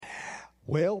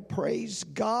Well, praise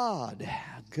God.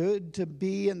 Good to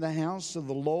be in the house of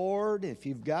the Lord. If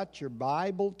you've got your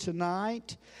Bible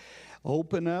tonight,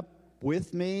 open up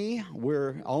with me.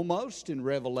 We're almost in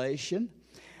Revelation.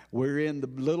 We're in the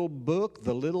little book,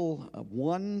 the little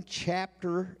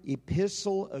one-chapter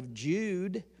epistle of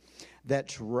Jude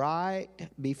that's right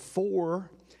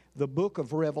before the book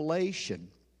of Revelation.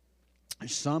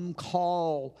 Some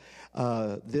call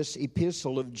this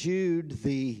epistle of Jude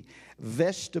the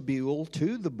vestibule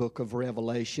to the book of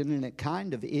Revelation, and it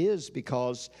kind of is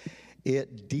because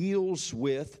it deals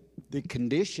with the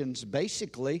conditions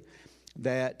basically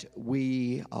that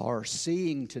we are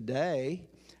seeing today.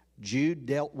 Jude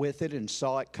dealt with it and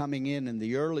saw it coming in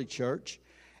the early church,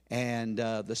 and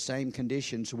the same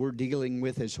conditions we're dealing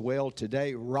with as well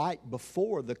today, right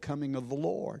before the coming of the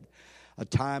Lord. A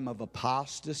time of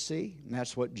apostasy, and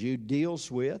that's what Jude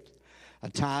deals with. A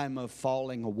time of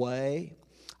falling away.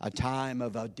 A time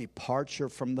of a departure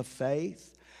from the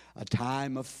faith. A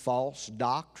time of false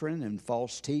doctrine and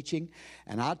false teaching.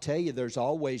 And I tell you, there's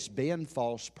always been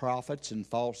false prophets and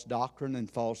false doctrine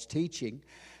and false teaching.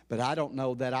 But I don't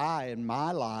know that I, in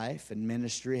my life and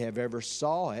ministry, have ever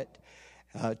saw it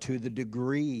to the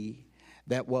degree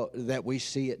that we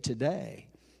see it today.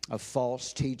 Of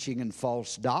false teaching and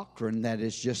false doctrine that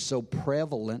is just so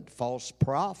prevalent, false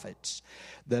prophets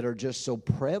that are just so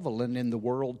prevalent in the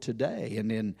world today,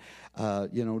 and in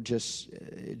it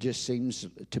just seems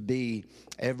to be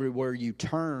everywhere you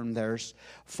turn. There's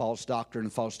false doctrine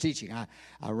and false teaching.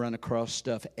 I run across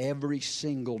stuff every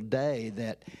single day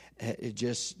that it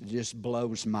just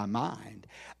blows my mind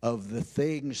of the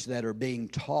things that are being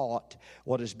taught,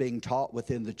 what is being taught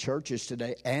within the churches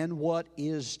today, and what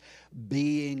is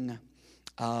being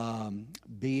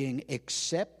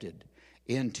accepted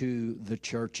into the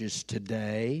churches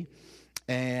today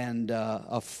and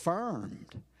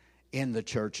affirmed in the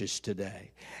churches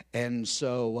today. And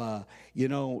so,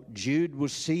 Jude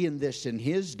was seeing this in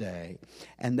his day,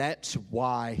 and that's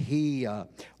why he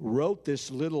wrote this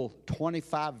little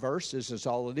 25 verses is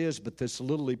all it is, but this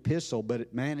little epistle, but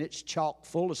it's chock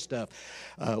full of stuff.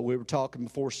 We were talking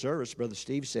before service. Brother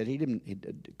Steve said he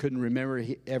couldn't remember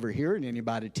ever hearing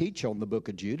anybody teach on the book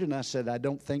of Jude, and I said, I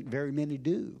don't think very many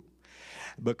do.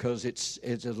 Because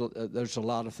there's a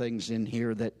lot of things in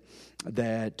here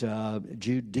that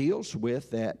Jude deals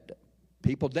with that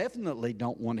people definitely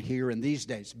don't want to hear in these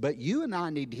days. But you and I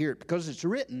need to hear it because it's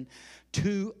written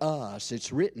to us.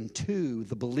 It's written to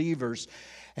the believers,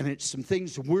 and it's some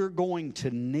things we're going to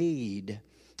need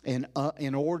in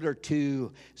order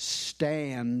to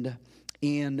stand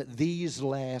in these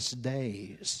last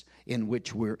days in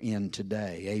which we're in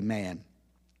today. Amen.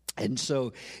 And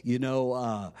so, in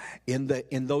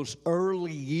those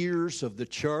early years of the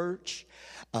church,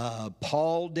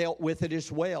 Paul dealt with it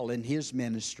as well in his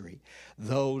ministry.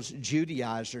 Those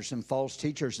Judaizers and false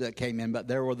teachers that came in, but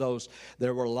there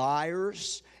were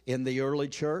liars in the early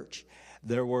church.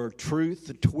 There were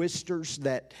truth twisters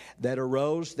that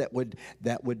arose that would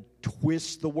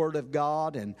twist the Word of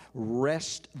God and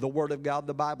wrest the Word of God,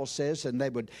 the Bible says, and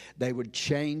they would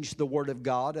change the Word of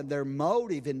God, and their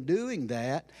motive in doing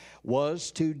that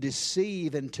was to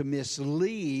deceive and to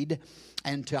mislead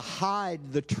and to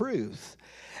hide the truth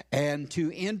and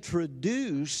to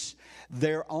introduce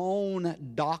their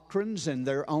own doctrines and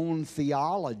their own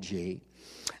theology.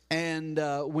 And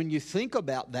when you think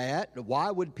about that, why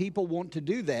would people want to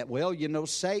do that? Well,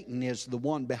 Satan is the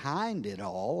one behind it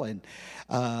all. And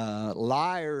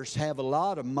liars have a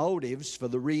lot of motives for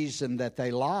the reason that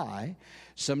they lie.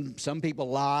 Some people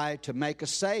lie to make a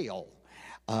sale.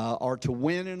 Or to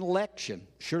win an election.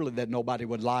 Surely that nobody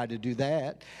would lie to do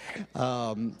that.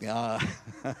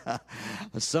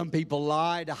 Some people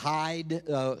lie to hide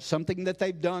something that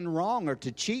they've done wrong or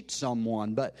to cheat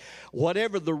someone. But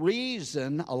whatever the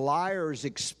reason, a liar is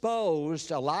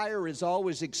exposed. A liar is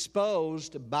always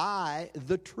exposed by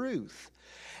the truth.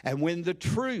 And when the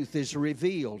truth is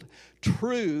revealed,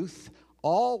 truth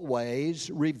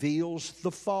always reveals the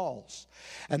false.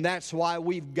 And that's why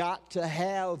we've got to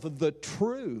have the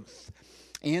truth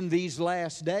in these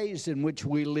last days in which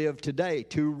we live today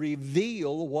to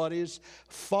reveal what is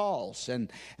false.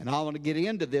 And I want to get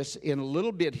into this in a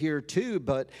little bit here too,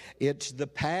 but it's the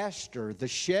pastor, the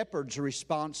shepherd's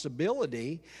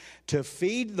responsibility to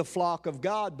feed the flock of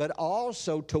God, but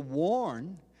also to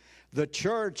warn the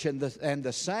church and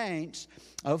the saints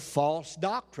of false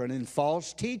doctrine and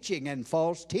false teaching and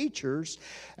false teachers,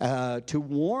 to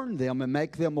warn them and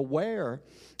make them aware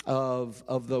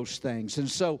of those things. And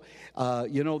so,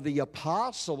 the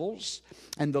apostles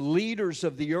and the leaders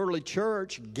of the early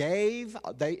church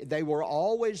they were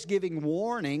always giving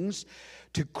warnings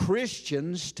to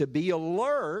Christians to be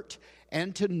alert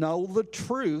and to know the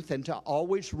truth and to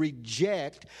always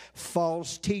reject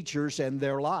false teachers and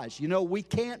their lies. You know, we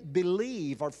can't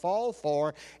believe or fall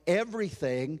for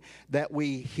everything that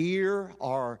we hear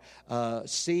or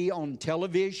see on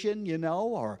television, you know,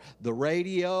 or the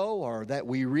radio, or that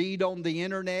we read on the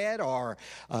internet, or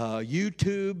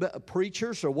YouTube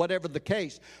preachers, or whatever the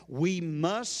case. We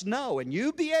must know, and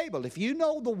you be able, if you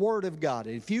know the Word of God,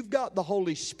 if you've got the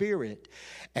Holy Spirit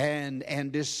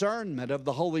and discernment of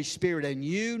the Holy Spirit, and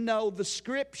you know the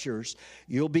Scriptures,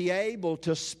 you'll be able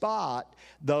to spot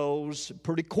those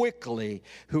pretty quickly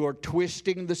who are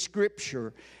twisting the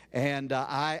Scripture. And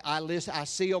I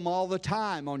see them all the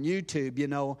time on YouTube. You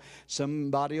know,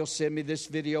 somebody will send me this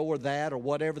video or that or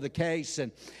whatever the case,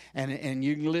 and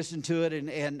you can listen to it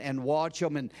and watch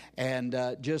them.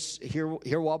 And just here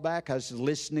a while back, I was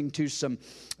listening to some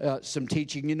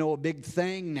teaching. You know, a big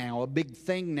thing now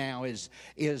is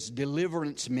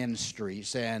deliverance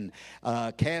ministries and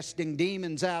casting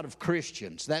demons out of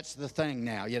Christians. That's the thing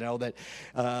now. You know, that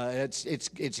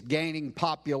it's gaining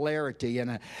popularity,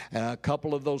 and a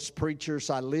couple of those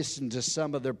preachers, I listened to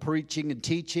some of their preaching and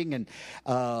teaching, and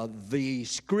the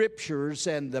Scriptures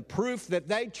and the proof that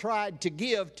they tried to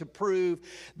give to prove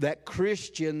that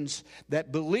Christians,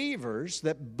 that believers,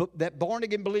 that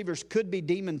born-again believers could be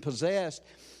demon-possessed.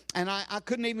 And I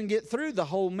couldn't even get through the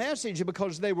whole message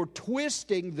because they were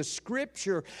twisting the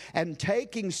Scripture and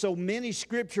taking so many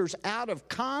Scriptures out of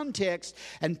context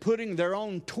and putting their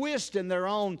own twist and their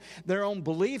own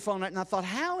belief on it. And I thought,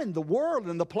 how in the world?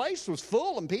 And the place was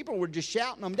full and people were just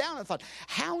shouting them down. I thought,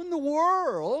 how in the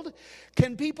world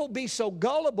can people be so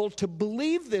gullible to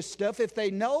believe this stuff if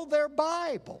they know their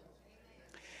Bible?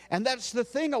 And that's the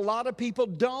thing. A lot of people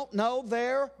don't know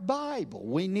their Bible.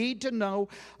 We need to know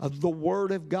the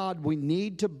Word of God. We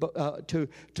need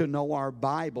to know our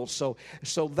Bible. So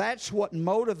that's what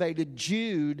motivated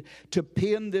Jude to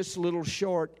pen this little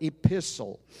short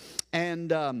epistle.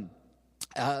 And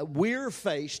we're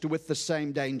faced with the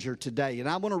same danger today. And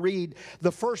I want to read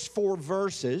the first 4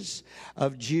 verses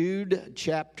of Jude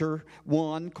chapter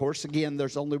 1. Of course, again,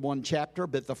 there's only one chapter,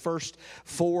 but the first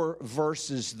 4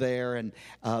 verses there. And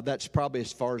that's probably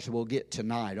as far as we'll get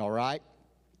tonight, all right?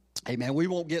 Amen. We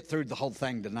won't get through the whole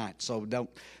thing tonight, so don't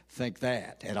think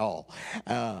that at all.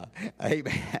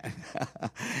 Amen.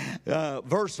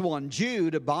 Verse 1,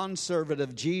 Jude, a bondservant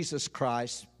of Jesus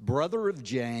Christ, brother of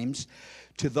James,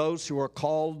 to those who are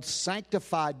called,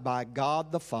 sanctified by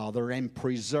God the Father, and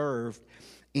preserved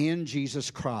in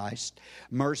Jesus Christ,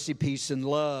 mercy, peace, and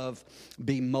love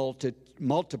be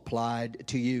multiplied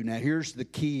to you. Now here's the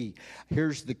key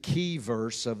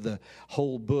verse of the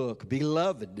whole book.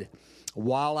 Beloved,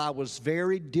 while I was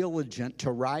very diligent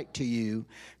to write to you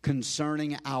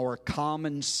concerning our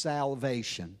common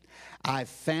salvation, I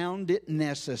found it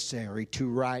necessary to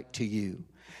write to you,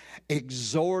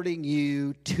 exhorting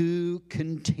you to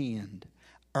contend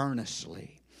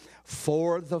earnestly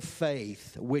for the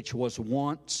faith which was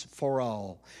once for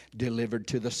all delivered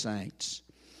to the saints.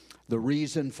 The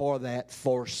reason for that,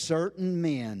 for certain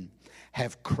men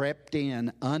have crept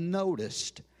in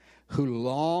unnoticed, who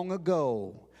long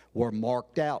ago were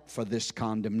marked out for this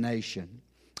condemnation.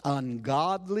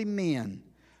 Ungodly men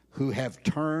who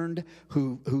turned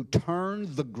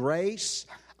the grace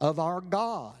of our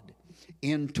God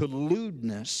into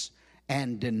lewdness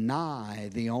and deny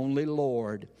the only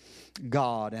Lord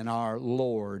God and our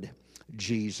Lord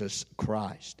Jesus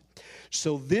Christ.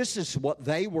 So this is what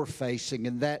they were facing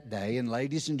in that day. And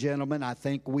ladies and gentlemen, I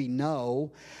think we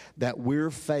know that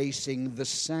we're facing the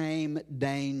same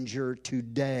danger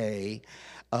today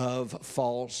of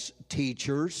false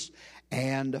teachers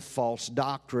and false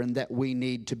doctrine that we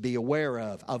need to be aware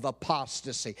of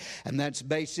apostasy. And that's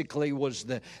basically was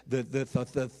the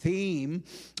theme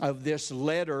of this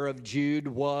letter of Jude,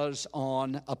 was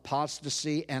on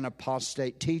apostasy and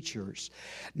apostate teachers.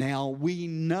 Now, we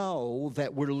know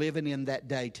that we're living in that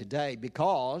day today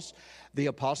because the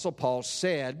Apostle Paul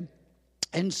said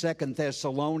in 2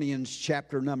 Thessalonians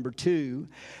chapter number 2,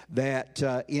 that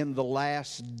in the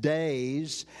last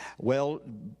days,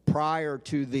 prior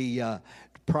to the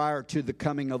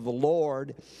coming of the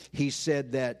Lord, he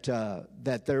said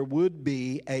that there would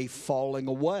be a falling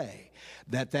away.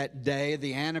 That day,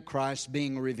 the Antichrist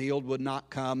being revealed would not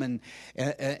come, and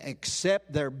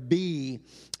except there be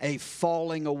a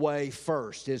falling away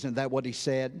first. Isn't that what he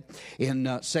said in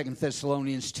 2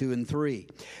 Thessalonians 2 and 3?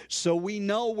 So we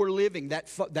know we're living,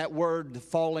 that word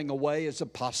falling away is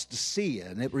apostasia,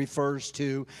 and it refers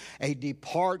to a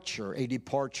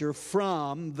departure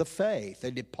from the faith,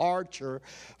 a departure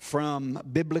from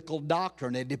biblical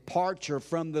doctrine, a departure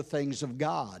from the things of of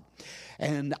God.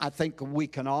 And I think we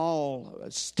can all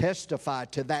testify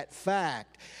to that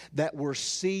fact that we're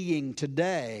seeing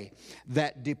today,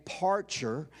 that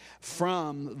departure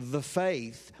from the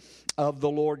faith of the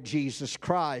Lord Jesus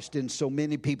Christ in so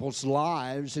many people's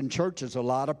lives and churches. A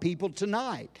lot of people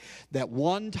tonight that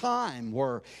one time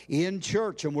were in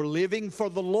church and were living for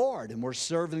the Lord and were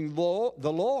serving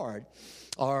the Lord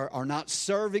are not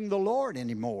serving the Lord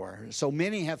anymore. So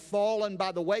many have fallen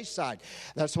by the wayside.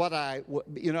 That's what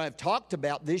I've talked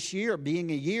about this year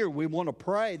being a year. We want to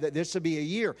pray that this will be a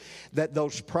year that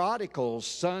those prodigals,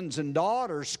 sons and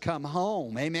daughters, come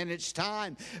home. Amen. It's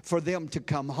time for them to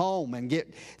come home and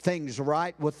get things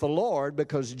right with the Lord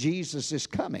because Jesus is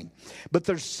coming. But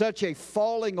there's such a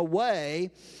falling away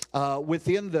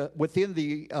within the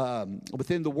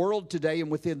world today and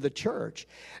within the church.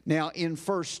 Now in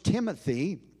 1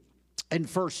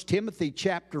 Timothy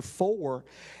chapter 4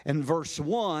 and verse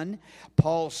 1,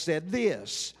 Paul said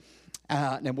this.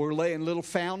 And we're laying little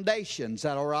foundations. Is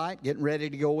that all right? Getting ready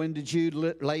to go into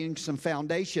Jude, laying some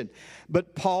foundation.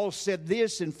 But Paul said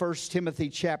this in 1 Timothy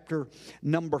chapter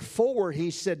number 4.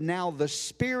 He said, "Now the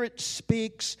Spirit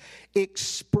speaks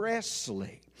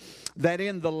expressly that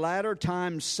in the latter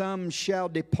times some shall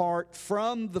depart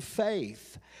from the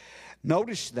faith."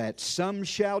 Notice that, some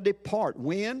shall depart.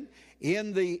 When?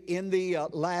 In the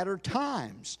latter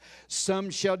times. Some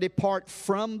shall depart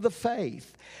from the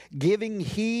faith, giving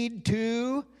heed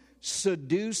to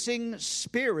seducing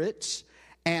spirits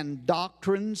and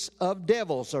doctrines of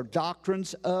devils, or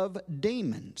doctrines of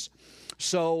demons.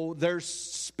 So there's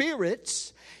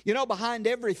spirits, behind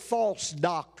every false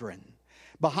doctrine,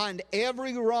 behind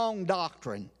every wrong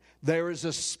doctrine, there is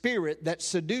a spirit that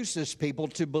seduces people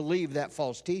to believe that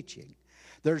false teaching.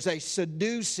 There's a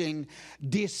seducing,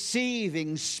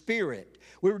 deceiving spirit.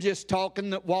 We were just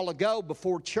talking a while ago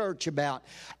before church about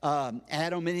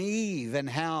Adam and Eve and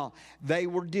how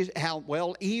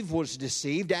Eve was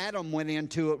deceived. Adam went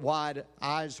into it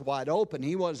eyes wide open.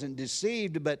 He wasn't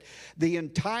deceived, but the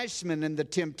enticement and the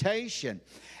temptation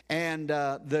and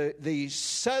the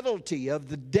subtlety of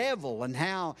the devil and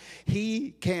how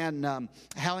he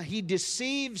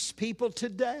deceives people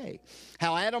today.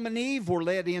 How Adam and Eve were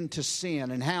led into sin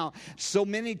and how so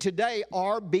many today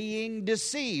are being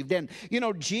deceived. And,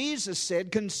 Jesus said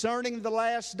concerning the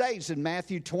last days in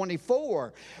Matthew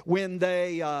 24, when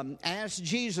they asked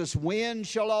Jesus, "When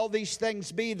shall all these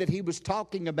things be that he was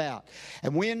talking about?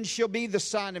 And when shall be the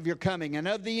sign of your coming and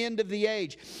of the end of the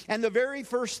age?" And the very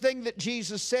first thing that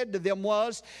Jesus said to them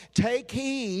was, "Take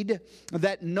heed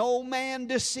that no man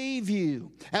deceive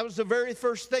you." That was the very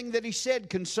first thing that he said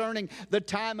concerning the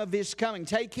time of his coming.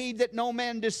 Take heed that no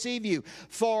man deceive you,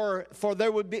 for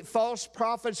there would be false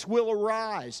prophets will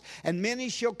arise, and many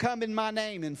shall come in my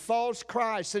name, and false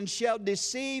Christs, and shall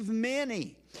deceive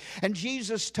many. And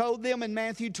Jesus told them in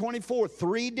Matthew 24,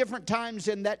 3 different times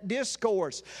in that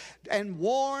discourse, and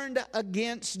warned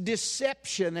against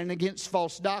deception and against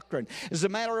false doctrine. As a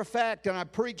matter of fact, and I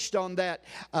preached on that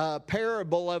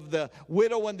parable of the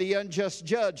widow and the unjust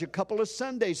judge a couple of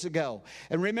Sundays ago.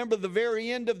 And remember the very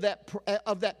end of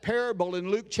that parable in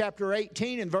Luke chapter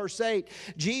 18 and verse 8,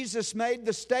 Jesus made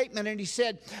the statement and he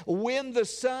said, "When the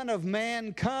Son of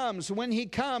Man comes, when he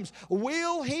comes,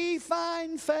 will he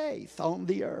find faith on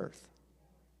the earth?"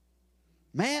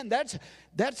 Man, that's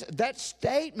that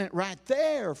statement right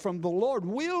there from the Lord.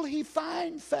 Will he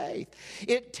find faith?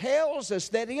 It tells us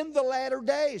that in the latter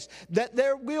days that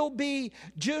there will be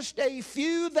just a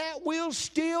few that will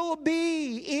still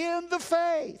be in the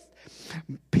faith.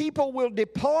 People will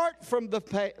depart from the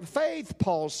faith,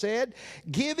 Paul said,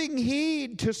 giving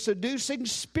heed to seducing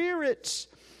spirits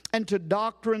and to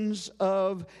doctrines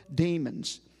of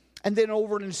demons. And then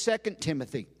over in 2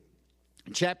 Timothy,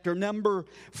 chapter number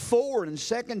 4 in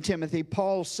 2 Timothy,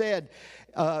 Paul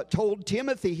told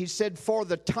Timothy, he said, "For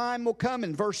the time will come,"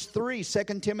 in verse 3,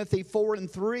 2 Timothy 4 and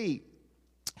 3.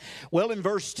 Well, in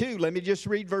verse 2, let me just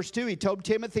read verse 2. He told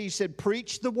Timothy, he said,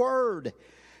 "Preach the word.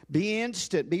 Be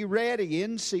instant, be ready,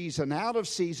 in season, out of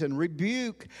season,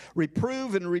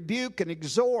 reprove and rebuke and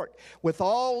exhort with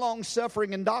all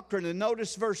longsuffering and doctrine." And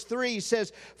notice verse 3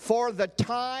 says, "For the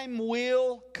time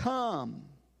will come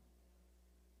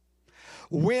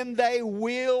when they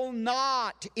will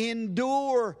not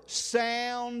endure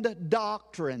sound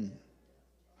doctrine,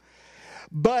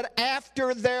 but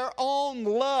after their own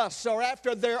lusts," or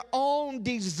after their own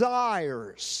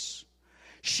desires,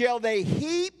 "shall they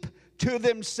heap to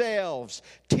themselves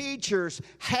teachers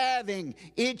having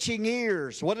itching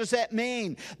ears. What does that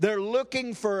mean? They're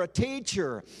looking for a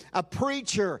teacher, a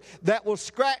preacher that will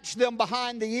scratch them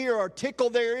behind the ear or tickle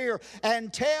their ear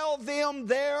and tell them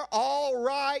they're all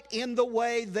right in the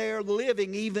way they're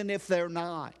living, even if they're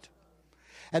not.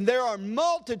 And there are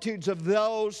multitudes of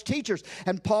those teachers.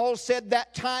 And Paul said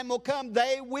that time will come.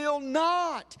 They will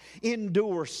not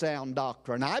endure sound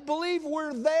doctrine. I believe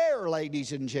we're there,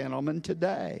 ladies and gentlemen,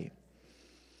 today.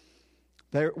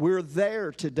 We're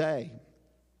there today.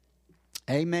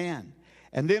 Amen.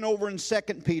 And then over in 2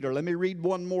 Peter, let me read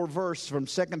one more verse from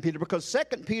 2 Peter, because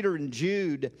 2 Peter and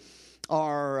Jude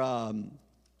are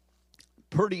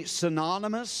pretty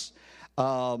synonymous.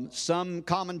 Some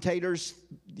commentators,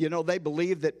 they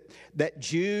believe that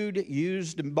Jude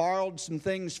used and borrowed some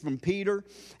things from Peter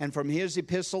and from his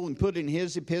epistle and put in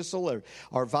his epistle,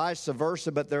 or vice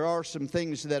versa. But there are some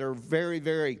things that are very,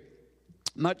 very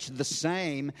much the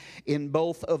same in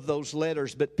both of those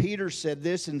letters. But Peter said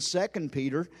this in 2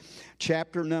 Peter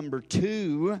chapter number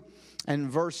 2 and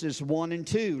verses 1 and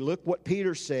 2. Look what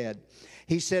Peter said.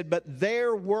 He said, "But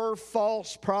there were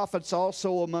false prophets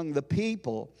also among the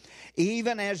people,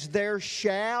 even as there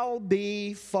shall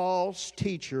be false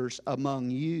teachers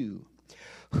among you,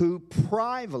 who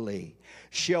privately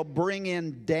shall bring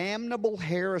in damnable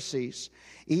heresies,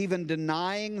 even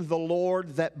denying the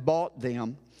Lord that bought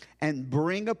them, and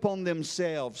bring upon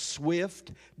themselves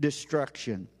swift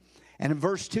destruction." And in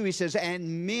verse 2 he says,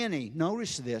 "And many,"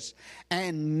 notice this,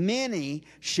 "and many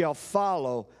shall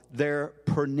follow their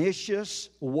pernicious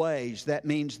ways." That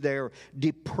means their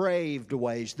depraved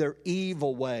ways, their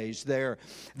evil ways, their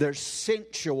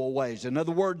sensual ways. In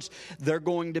other words, they're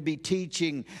going to be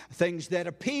teaching things that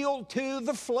appeal to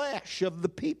the flesh of the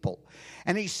people.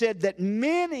 And he said that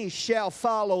many shall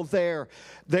follow their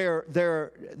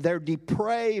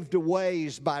depraved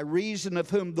ways, by reason of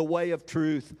whom the way of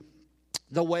truth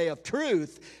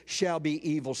shall be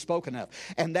evil spoken of.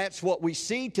 And that's what we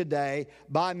see today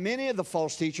by many of the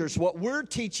false teachers. What we're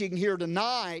teaching here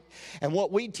tonight, and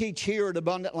what we teach here at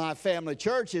Abundant Life Family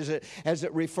Church, is as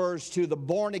it refers to the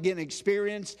born-again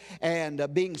experience and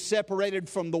being separated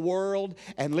from the world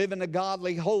and living a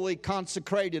godly, holy,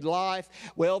 consecrated life.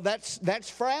 Well, that's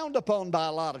frowned upon by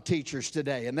a lot of teachers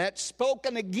today, and that's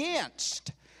spoken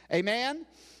against. Amen?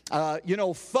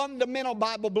 Fundamental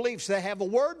Bible beliefs. They have a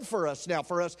word for us now.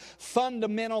 For us,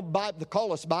 fundamental Bible, they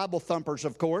call us Bible thumpers,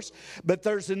 of course. But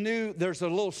there's a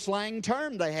little slang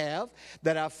term they have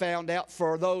that I found out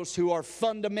for those who are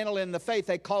fundamental in the faith.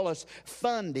 They call us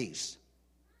fundies.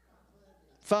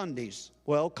 Fundies.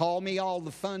 Well, call me all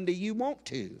the fundy you want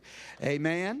to.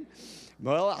 Amen.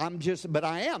 Well, but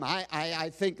I am. I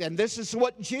think, and this is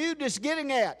what Jude is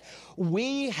getting at.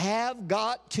 We have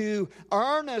got to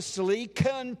earnestly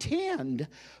contend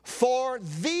for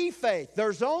the faith.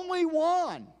 There's only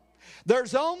one.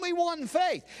 There's only one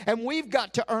faith, and we've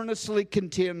got to earnestly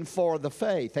contend for the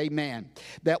faith, amen,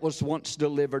 that was once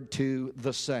delivered to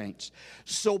the saints.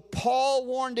 So Paul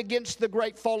warned against the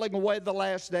great falling away of the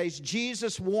last days.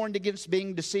 Jesus warned against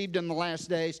being deceived in the last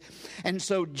days. And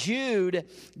so Jude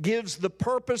gives the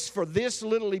purpose for this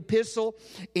little epistle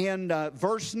in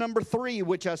verse number 3,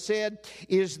 which I said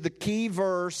is the key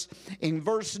verse. In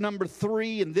verse number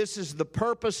 3, and this is the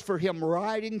purpose for him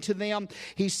writing to them,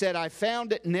 he said, "I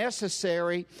found it necessary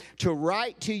to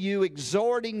write to you,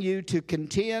 exhorting you to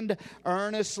contend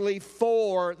earnestly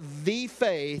for the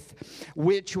faith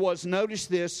which was," notice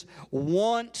this,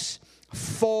 "once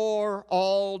for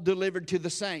all delivered to the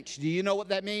saints." Do you know what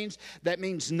that means? That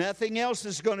means nothing else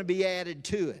is going to be added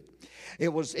to it.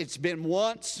 It's been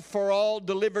once for all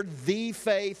delivered, the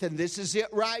faith, and this is it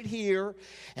right here,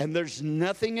 and there's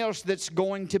nothing else that's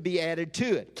going to be added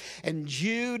to it. And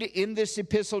Jude in this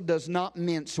epistle does not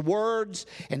mince words,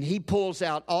 and he pulls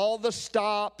out all the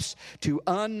stops to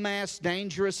unmask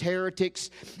dangerous heretics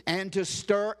and to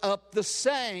stir up the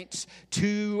saints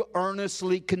to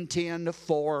earnestly contend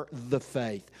for the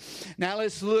faith. Now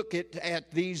let's look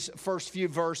at these first few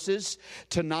verses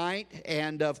tonight,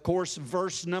 and of course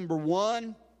verse number 1.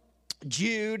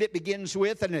 Jude, it begins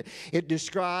with, and it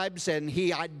describes, and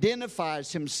he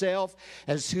identifies himself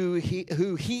as who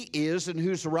he is and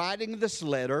who's writing this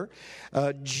letter.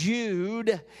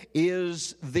 Jude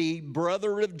is the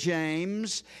brother of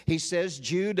James. He says,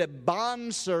 "Jude, a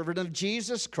bondservant of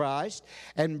Jesus Christ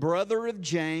and brother of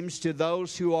James, to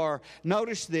those who are,"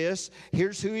 notice this,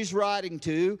 here's who he's writing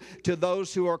to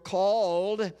those who are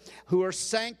called, who are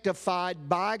sanctified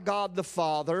by God the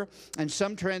Father, and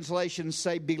some translations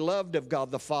say beloved beloved of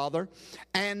God the Father,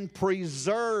 and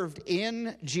preserved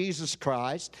in Jesus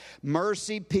Christ,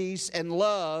 mercy, peace, and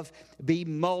love be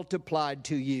multiplied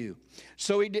to you.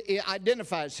 So he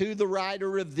identifies who the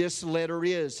writer of this letter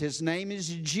is. His name is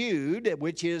Jude,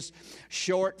 which is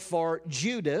short for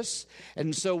Judas.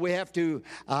 And so we have to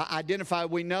identify,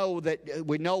 we know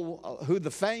who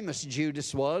the famous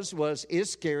Judas was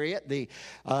Iscariot, the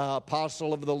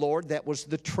apostle of the Lord. That was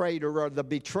the traitor or the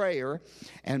betrayer.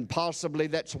 And possibly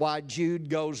that's why Jude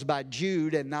goes by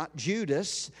Jude and not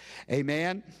Judas.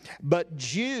 Amen. But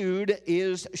Jude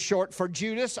is short for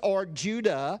Judas or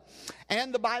Judah.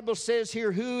 And the Bible says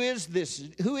here, who is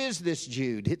this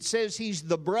Jude? It says he's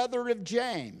the brother of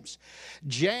James.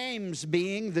 James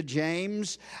being the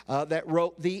James that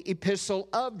wrote the epistle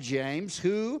of James,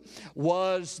 who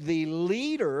was the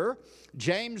leader.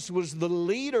 James was the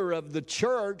leader of the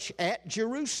church at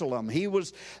Jerusalem. He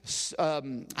was,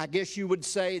 I guess you would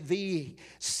say, the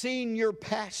senior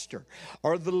pastor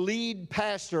or the lead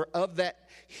pastor of that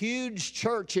huge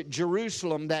church at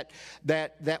Jerusalem that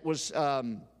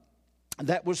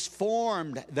was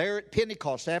formed there at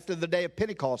Pentecost, after the day of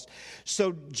Pentecost.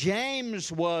 So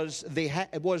James was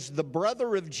the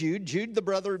brother of Jude, Jude the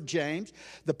brother of James,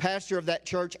 the pastor of that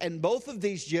church, and both of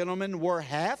these gentlemen were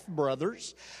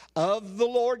half-brothers of the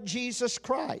Lord Jesus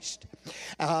Christ.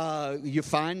 You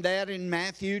find that in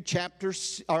Mark chapter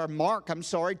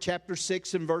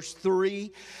 6 and verse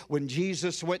 3, when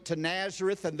Jesus went to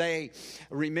Nazareth, and they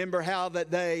remember how that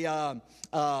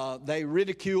they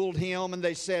ridiculed him, and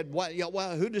they said,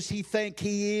 well, who does he think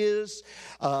he is?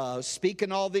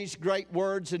 Speaking all these great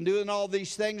words and doing all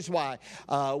these things. Why?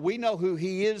 We know who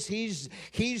he is. He's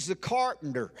the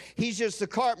carpenter. He's just the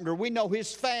carpenter. We know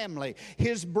his family,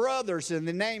 his brothers, and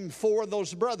the name for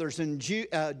those brothers. And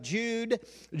Jude,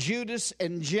 Judas,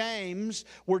 and James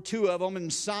were two of them,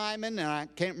 and Simon, and I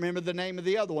can't remember the name of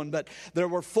the other one, but there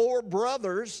were 4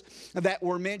 brothers that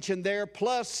were mentioned there,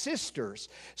 plus sisters.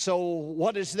 So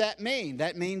what does that mean?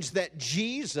 That means that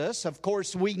Jesus, of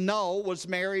course, we know was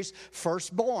Mary's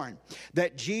firstborn.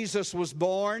 That Jesus was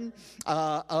born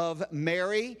of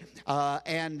Mary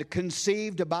and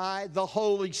conceived by the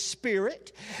Holy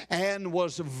Spirit and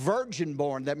was virgin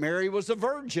born. That Mary was a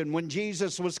virgin when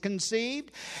Jesus was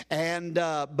conceived. And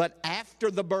but after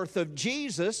the birth of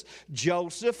Jesus,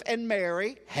 Joseph and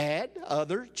Mary had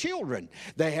other children.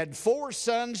 They had 4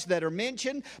 sons that are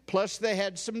mentioned, plus they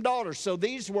had some daughters. So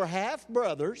these were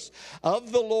half-brothers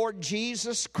of the Lord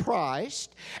Jesus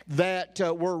Christ that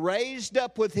were raised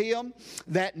up with him,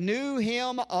 that knew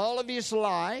him all of his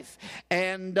life.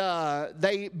 And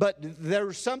but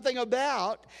there's something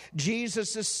about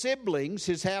Jesus' siblings,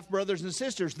 his half-brothers and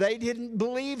sisters. They didn't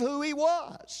believe who he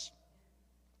was.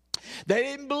 They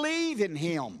didn't believe in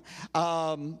him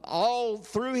all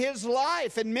through his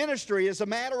life and ministry. As a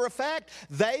matter of fact,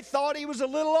 they thought he was a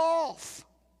little off.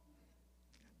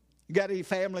 You got any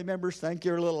family members think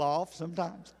you're a little off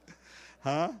sometimes?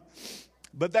 Huh?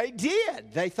 But they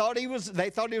did. They thought he was a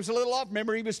little off.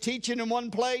 Remember, he was teaching in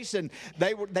one place, and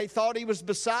they thought he was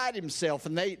beside himself.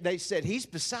 And they said, he's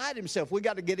beside himself. We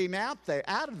got to get him out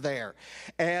of there.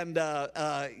 And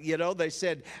they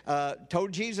said,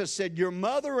 told Jesus, said, your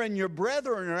mother and your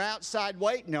brethren are outside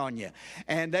waiting on you,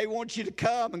 and they want you to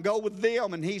come and go with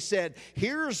them. And he said,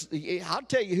 I'll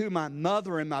tell you who my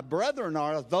mother and my brethren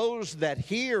are. Those that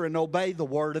hear and obey the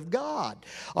word of God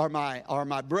are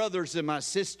my brothers and my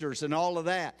sisters and all of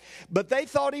that. But they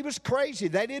thought he was crazy.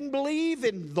 They didn't believe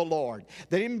in the Lord.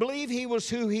 They didn't believe he was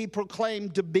who he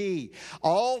proclaimed to be.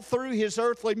 All through his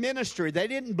earthly ministry, they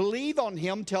didn't believe on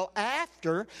him till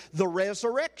after the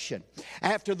resurrection.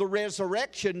 After the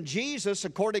resurrection, Jesus,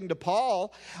 according to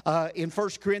Paul in 1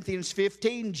 Corinthians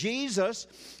 15, Jesus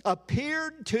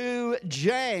appeared to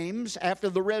James after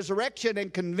the resurrection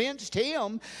and convinced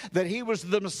him that he was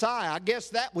the Messiah. I guess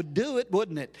that would do it,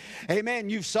 wouldn't it? Amen.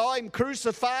 You saw him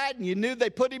crucified, and you knew they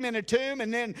put him in a tomb,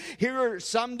 and then here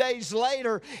some days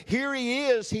later, here he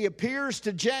is. He appears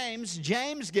to James.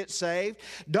 James gets saved.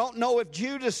 Don't know if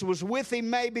Judas was with him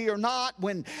maybe or not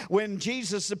when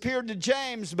Jesus appeared to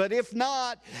James, but if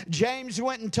not, James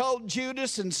went and told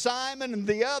Judas and Simon and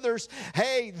the others,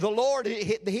 hey, the Lord,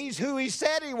 he's who he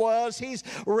said he was. He's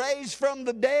raised from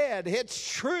the dead. It's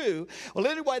true. Well,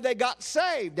 anyway, they got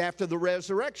saved after the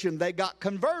resurrection. They got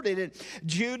converted, and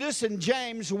Judas and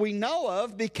James, we know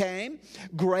of, became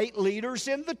great leaders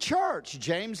in the church.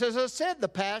 James, as I said, the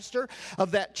pastor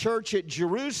of that church at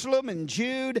Jerusalem, and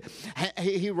Jude,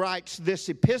 he writes this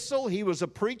epistle. He was a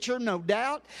preacher, no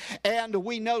doubt. And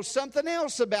we know something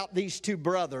else about these two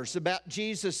brothers, about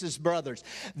Jesus' brothers.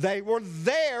 They were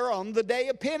there on the day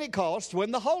of Pentecost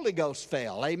when the Holy Ghost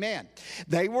fell. Amen.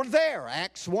 They were there.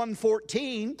 Acts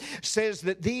 1:14 says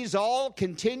that these all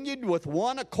continued with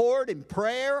one accord in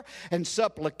prayer and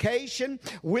supplication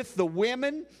with the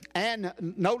women, and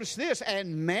notice this,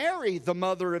 and Mary, the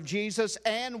mother of Jesus,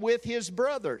 and with his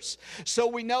brothers. So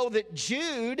we know that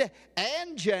Jude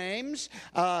and James,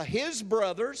 his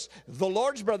brothers, the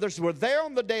Lord's brothers, were there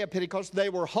on the day of Pentecost. They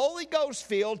were Holy Ghost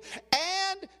filled,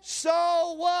 and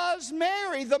so was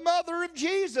Mary, the mother of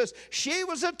Jesus. She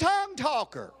was a tongue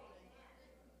talker.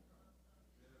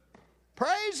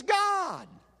 Praise God.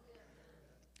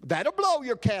 That'll blow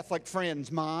your Catholic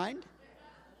friend's mind.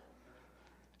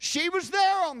 She was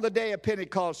there on the day of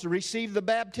Pentecost to receive the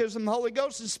baptism of the Holy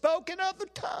Ghost and spoke in other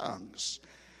tongues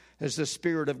as the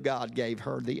Spirit of God gave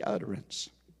her the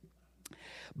utterance.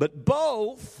 But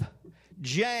both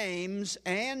James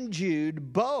and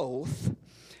Jude both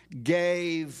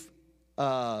began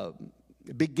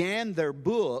their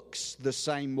books the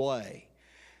same way.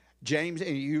 James,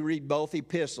 and you read both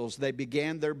epistles, they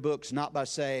began their books not by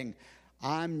saying,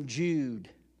 I'm Jude,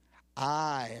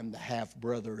 I am the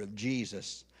half-brother of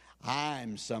Jesus,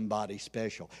 I'm somebody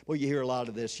special. Well, you hear a lot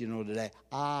of this, today.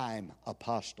 I'm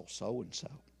apostle so-and-so.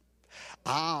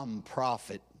 I'm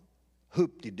prophet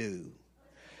hoop-de-doo.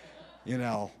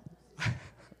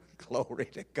 Glory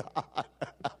to God.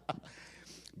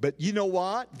 But you know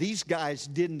what? These guys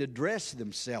didn't address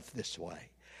themselves this way.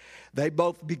 They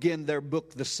both begin their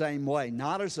book the same way,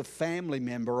 not as a family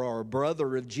member or a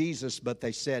brother of Jesus, but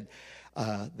they said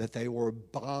that they were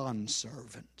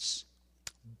bondservants,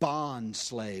 bond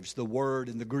slaves. The word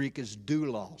in the Greek is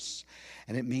doulos,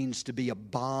 and it means to be a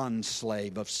bond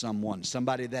slave of someone,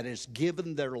 somebody that has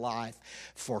given their life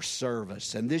for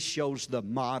service. And this shows the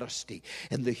modesty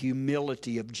and the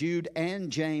humility of Jude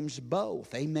and James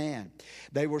both. Amen.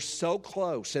 They were so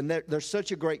close, and there's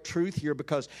such a great truth here,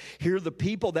 because here the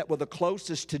people that were the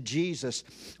closest to Jesus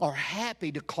are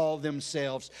happy to call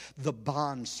themselves the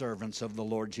bondservants of the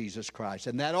Lord Jesus Christ.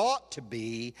 And that ought to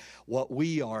be what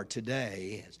we are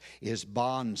today, is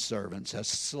bondservants, a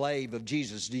slave of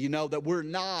Jesus. Do you know that we're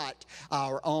not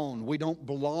our own? We don't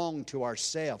belong to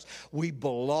ourselves. We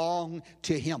belong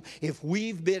to Him. If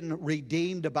we've been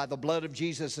redeemed by the blood of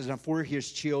Jesus, and if we're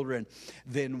His children,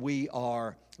 then we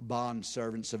are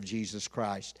bondservants of Jesus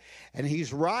Christ. And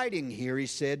he's writing here, he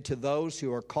said, to those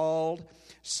who are called,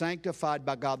 sanctified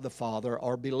by God the Father,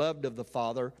 or beloved of the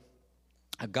Father,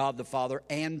 God the Father,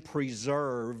 and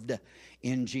preserved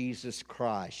in Jesus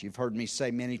Christ. You've heard me say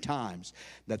many times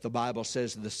that the Bible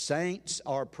says the saints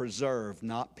are preserved,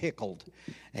 not pickled.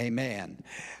 Amen.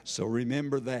 So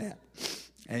remember that.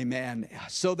 Amen.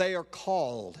 So they are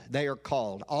called. They are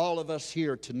called. All of us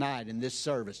here tonight in this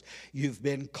service, you've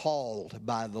been called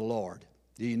by the Lord.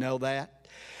 Do you know that?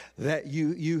 That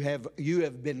you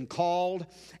have been called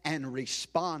and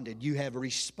responded. You have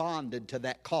responded to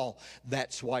that call.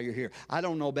 That's why you're here. I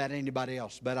don't know about anybody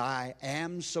else, but I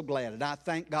am so glad. And I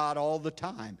thank God all the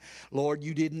time. Lord,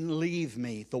 you didn't leave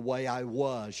me the way I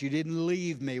was. You didn't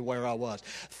leave me where I was.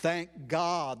 Thank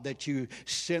God that you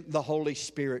sent the Holy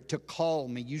Spirit to call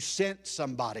me. You sent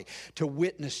somebody to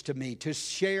witness to me, to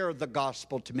share the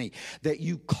gospel to me, that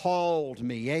you called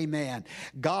me. Amen.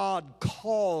 God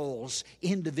calls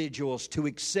individuals to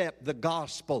accept the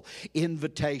gospel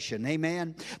invitation.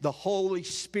 Amen. The Holy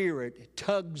Spirit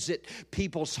tugs at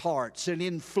people's hearts and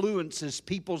influences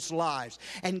people's lives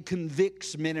and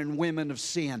convicts men and women of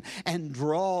sin and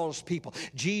draws people.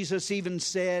 Jesus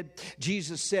said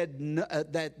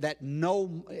that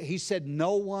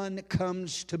no one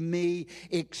comes to me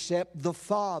except the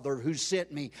Father who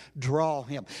sent me draw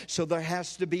him. So there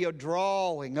has to be a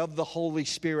drawing of the Holy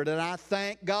Spirit, and I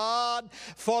thank God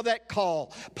for that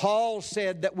call. Paul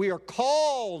said that we are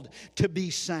called to be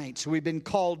saints. We've been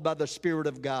called by the Spirit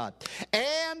of God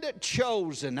and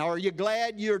chosen. Are you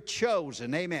glad you're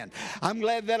chosen? Amen. I'm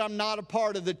glad that I'm not a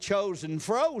part of the chosen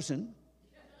frozen,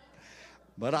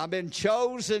 but I've been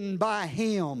chosen by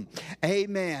Him.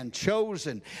 Amen.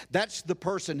 Chosen. That's the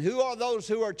person. Who are those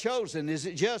who are chosen? Is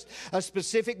it just a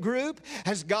specific group?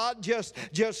 Has God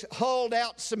just hauled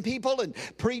out some people and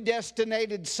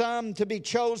predestinated some to be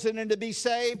chosen and to be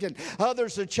saved, and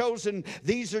others are chosen?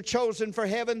 These are chosen for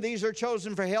heaven, these are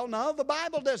chosen for hell. No, the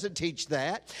Bible doesn't teach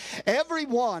that.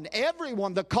 Everyone,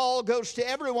 the call goes to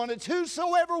everyone. It's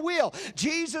whosoever will.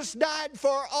 Jesus died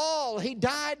for all. He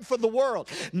died for the world.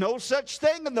 No such thing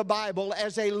thing in the Bible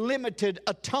as a limited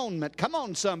atonement. Come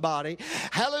on, somebody.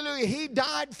 Hallelujah. He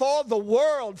died for the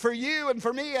world, for you and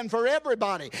for me and for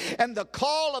everybody. And the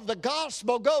call of the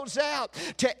gospel goes out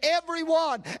to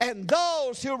everyone. And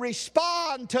those who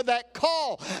respond to that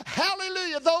call,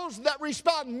 hallelujah, those that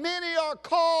respond, many are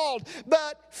called,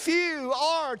 but few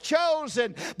are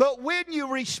chosen. But when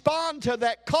you respond to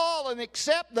that call and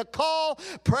accept the call,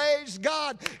 praise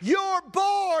God, you're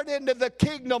born into the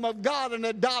kingdom of God and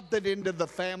adopted into the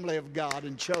family of God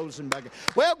and chosen by God.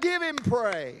 Well, give Him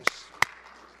praise.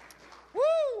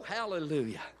 Woo,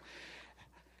 hallelujah.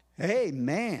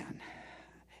 Amen.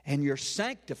 And you're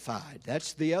sanctified.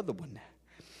 That's the other one.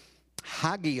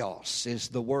 Hagios is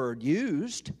the word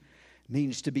used. It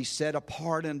means to be set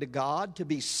apart unto God, to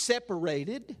be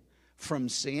separated from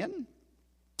sin,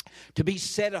 to be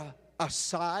set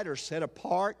aside or set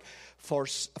apart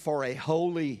for a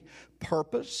holy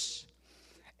purpose.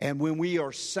 And when we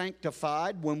are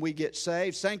sanctified, when we get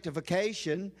saved,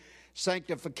 sanctification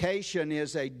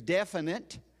is a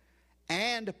definite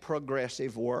and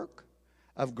progressive work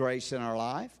of grace in our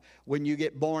life. When you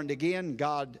get born again,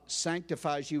 God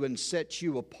sanctifies you and sets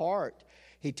you apart.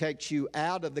 He takes you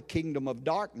out of the kingdom of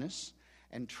darkness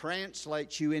and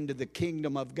translates you into the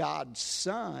kingdom of God's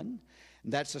Son.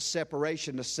 And that's a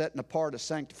separation, a setting apart, a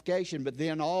sanctification. But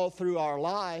then all through our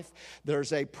life,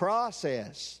 there's a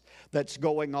process that's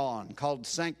going on called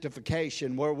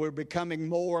sanctification, where we're becoming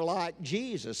more like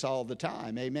Jesus all the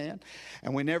time. Amen.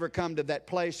 And we never come to that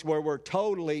place where we're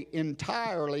totally,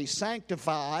 entirely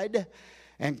sanctified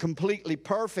and completely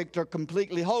perfect or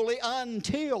completely holy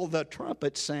until the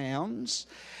trumpet sounds.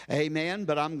 Amen.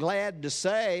 But I'm glad to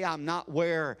say I'm not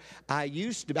where I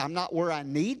used to be. I'm not where I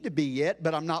need to be yet,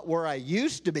 but I'm not where I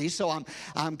used to be. So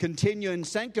I'm continuing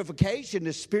sanctification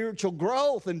is spiritual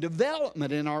growth and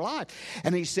development in our life.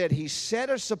 And he said He set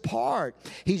us apart.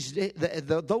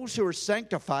 Those who are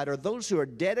sanctified are those who are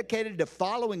dedicated to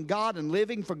following God and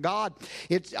living for God.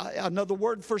 It's another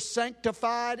word for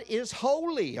sanctified is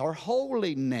holy or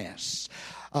holiness.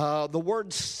 The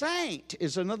word saint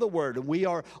is another word. We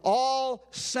are all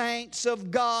saints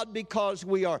of God because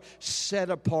we are set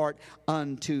apart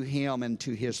unto Him and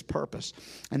to His purpose.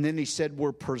 And then he said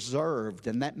we're preserved,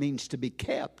 and that means to be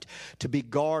kept, to be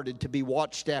guarded, to be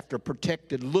watched after,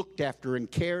 protected, looked after,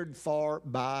 and cared for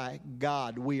by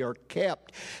God. We are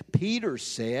kept. Peter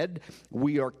said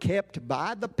we are kept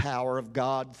by the power of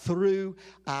God through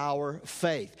our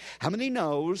faith. How many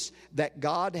knows that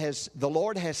the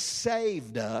Lord has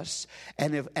saved us,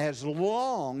 and as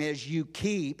long as you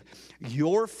keep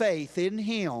your faith in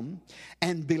Him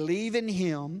and believe in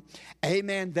Him,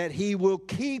 amen, that He will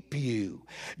keep you.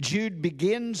 Jude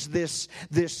begins this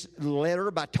letter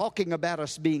by talking about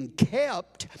us being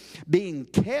kept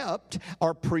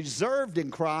or preserved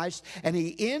in Christ, and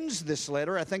he ends this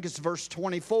letter, I think it's verse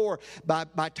 24,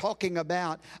 by talking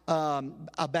about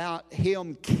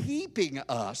Him keeping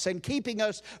us and keeping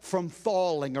us from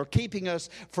falling or keeping us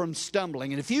from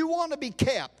stumbling. And if you want to be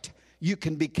kept, you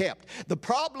can be kept. The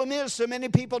problem is so many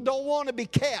people don't want to be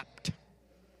kept.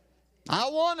 I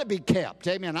want to be kept.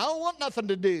 Amen. I don't want nothing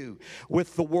to do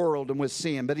with the world and with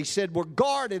sin. But he said we're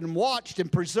guarded and watched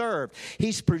and preserved.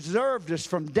 He's preserved us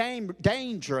from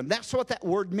danger. And that's what that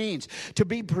word means. To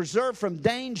be preserved from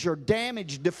danger,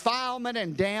 damage, defilement,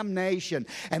 and damnation.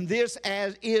 And this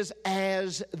as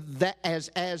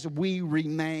we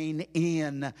remain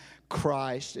in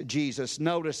Christ Jesus.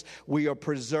 Notice we are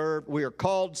preserved. We are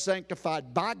called,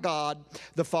 sanctified by God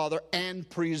the Father, and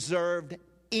preserved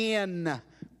in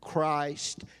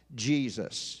Christ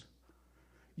Jesus.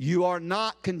 You are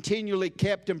not continually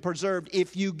kept and preserved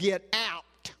if you get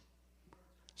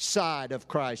outside of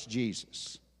Christ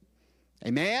Jesus.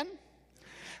 Amen?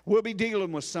 We'll be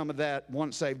dealing with some of that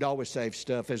once saved, always saved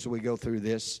stuff as we go through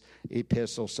this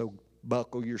epistle, so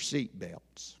buckle your seat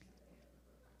belts.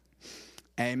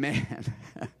 Amen.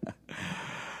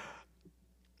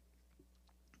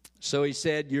 So he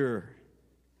said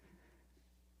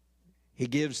He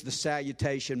gives the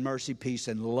salutation, mercy, peace,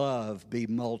 and love be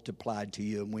multiplied to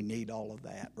you. And we need all of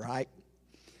that, right?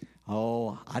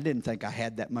 Oh, I didn't think I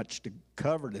had that much to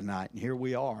cover tonight. And here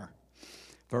we are.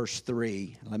 Verse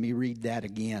 3. Let me read that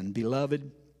again.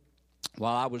 Beloved,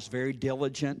 while I was very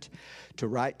diligent to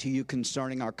write to you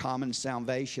concerning our common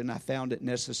salvation, I found it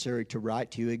necessary to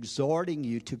write to you, exhorting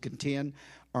you to contend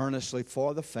earnestly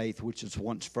for the faith which is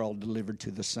once for all delivered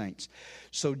to the saints.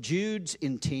 So Jude's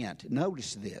intent,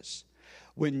 notice this.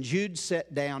 When Jude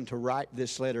sat down to write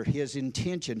this letter, his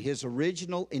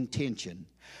original intention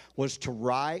was to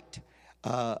write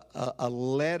a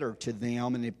letter to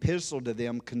them, an epistle to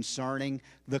them concerning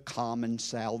the common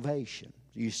salvation.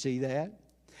 Do you see that?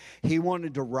 He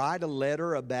wanted to write a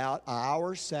letter about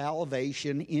our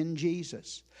salvation in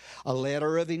Jesus. A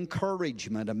letter of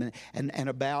encouragement and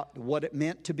about what it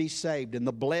meant to be saved and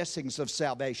the blessings of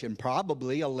salvation.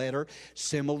 Probably a letter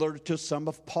similar to some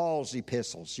of Paul's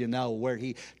epistles, where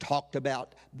he talked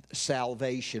about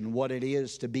salvation, what it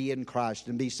is to be in Christ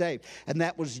and be saved. And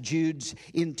that was Jude's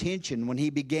intention when he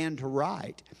began to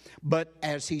write. But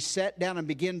as he sat down and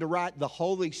began to write, the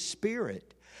Holy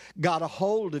Spirit got a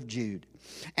hold of Jude.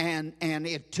 And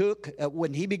it took,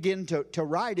 when he began to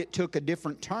write, it took a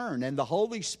different turn. And the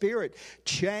Holy Spirit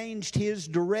changed his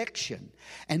direction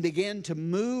and began to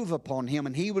move upon him.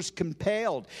 And he was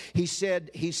compelled. He said,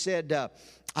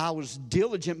 I was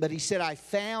diligent, but he said, I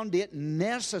found it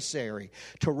necessary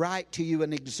to write to you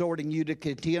and exhorting you to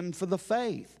contend for the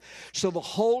faith. So the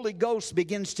Holy Ghost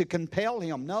begins to compel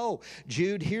him. No,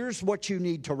 Jude, here's what you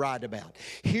need to write about.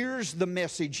 Here's the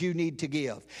message you need to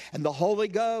give. And the Holy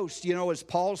Ghost, as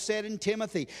Paul said in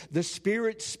Timothy, the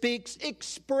Spirit speaks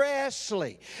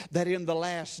expressly that in the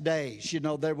last days,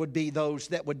 there would be those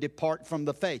that would depart from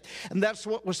the faith. And that's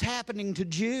what was happening to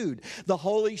Jude. The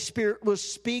Holy Spirit was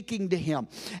speaking to him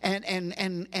and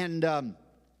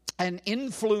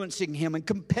influencing him and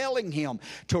compelling him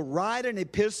to write an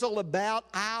epistle about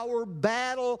our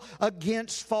battle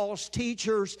against false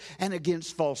teachers and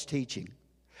against false teaching.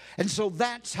 And so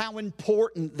that's how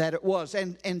important that it was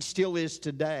and still is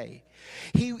today.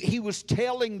 He was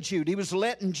telling Jude, he was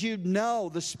letting Jude know,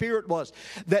 the Spirit was,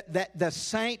 that the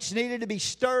saints needed to be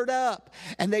stirred up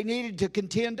and they needed to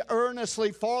contend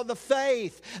earnestly for the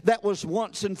faith that was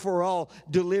once and for all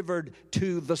delivered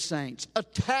to the saints.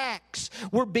 Attacks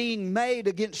were being made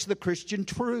against the Christian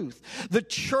truth. The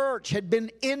church had been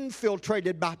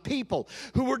infiltrated by people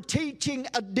who were teaching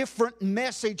a different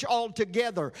message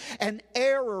altogether, and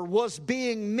error was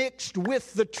being mixed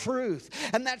with the truth.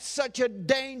 And that's such a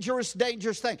dangerous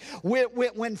thing.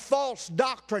 When false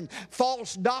doctrine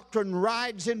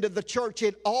rides into the church,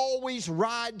 it always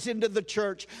rides into the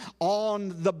church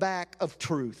on the back of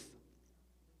truth.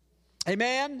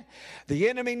 Amen? The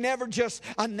enemy never just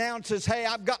announces, hey,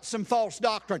 I've got some false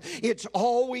doctrine. It's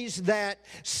always that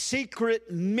secret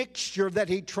mixture that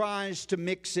he tries to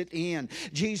mix it in.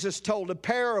 Jesus told a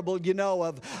parable,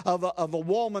 of a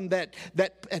woman that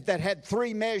had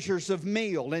 3 measures of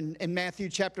meal in Matthew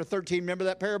chapter 13. Remember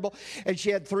that parable? And she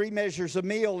had 3 measures of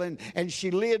meal, and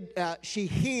she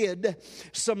hid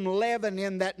some leaven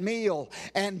in that meal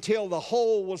until the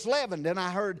whole was leavened. And I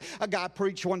heard a guy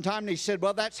preach one time, and he said,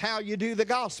 well, that's how you do the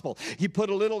gospel. You put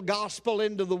a little gospel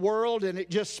into the world and it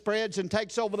just spreads and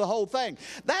takes over the whole thing.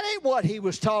 That ain't what he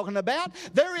was talking about.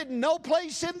 There is no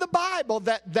place in the Bible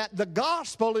that the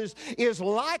gospel is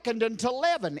likened unto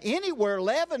leaven. Anywhere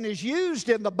leaven is used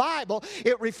in the Bible,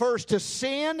 it refers to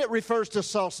sin, it refers to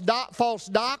false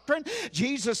doctrine.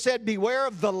 Jesus said, beware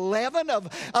of the leaven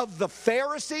of the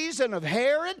Pharisees and of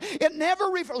Herod.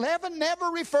 Leaven never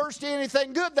refers to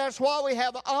anything good. That's why we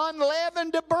have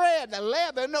unleavened bread.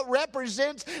 Leaven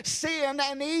represents sin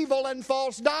and evil and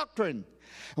false doctrine.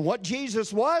 And what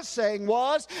Jesus was saying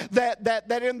was that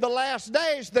in the last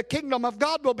days the kingdom of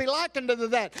God will be likened to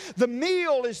that. The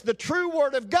meal is the true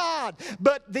word of God,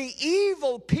 but the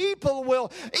evil people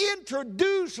will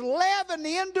introduce leaven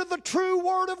into the true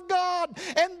word of God.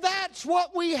 And that's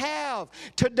what we have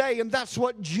today, and that's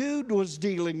what Jude was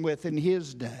dealing with in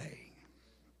his day.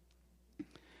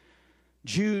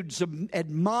 Jude's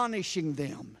admonishing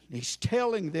them. He's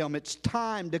telling them it's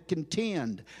time to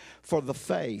contend for the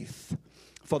faith,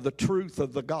 for the truth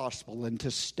of the gospel, and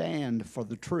to stand for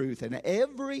the truth. And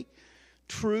every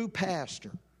true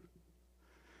pastor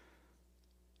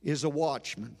is a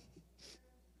watchman.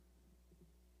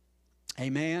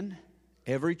 Amen?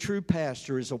 Every true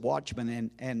pastor is a watchman.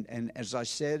 And as I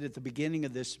said at the beginning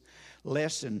of this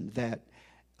lesson, that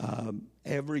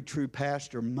every true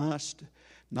pastor must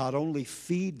not only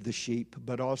feed the sheep,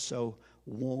 but also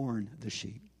warn the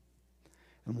sheep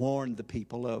and warn the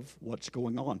people of what's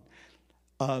going on.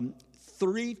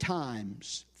 3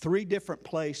 times, 3 different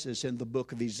places in the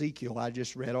book of Ezekiel. I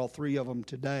just read all 3 of them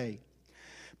today.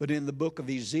 But in the book of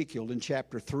Ezekiel, in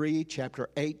chapter 3, chapter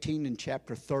 18, and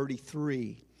chapter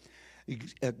 33,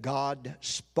 God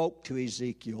spoke to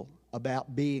Ezekiel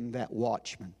about being that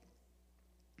watchman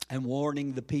and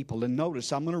warning the people. And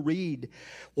notice, I'm going to read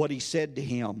what he said to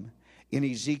him in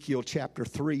Ezekiel chapter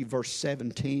 3, verse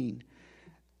 17.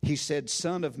 He said,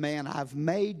 Son of man, I've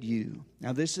made you.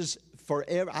 Now this is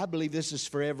I believe this is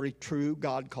for every true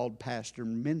God-called pastor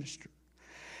and minister.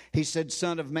 He said,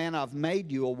 Son of man, I've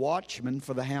made you a watchman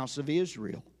for the house of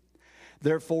Israel.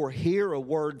 Therefore hear a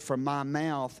word from my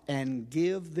mouth and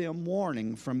give them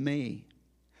warning from me.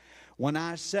 when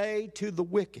I say to the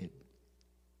wicked,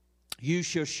 you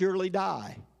shall surely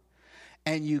die,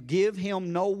 and you give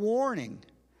him no warning,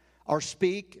 or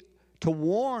speak to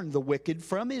warn the wicked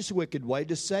from his wicked way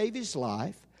to save his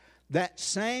life, that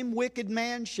same wicked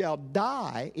man shall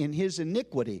die in his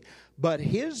iniquity, but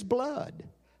his blood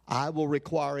I will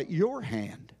require at your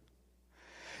hand.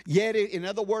 Yet, in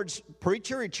other words,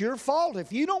 preacher, it's your fault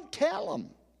if you don't tell them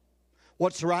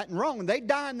what's right and wrong. And they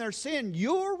die in their sin.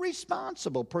 You're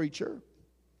responsible, preacher.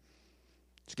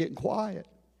 It's getting quiet.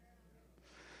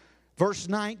 Verse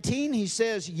 19, he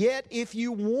says, yet if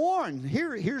you warn,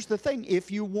 here's the thing, if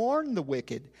you warn the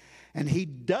wicked, and he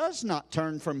does not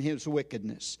turn from his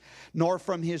wickedness, nor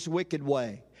from his wicked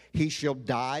way, he shall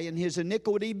die in his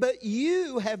iniquity, but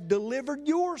you have delivered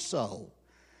your soul.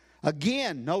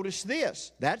 Again, notice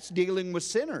this. That's dealing with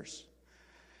sinners.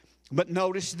 But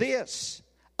notice this.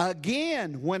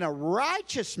 Again, when a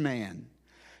righteous man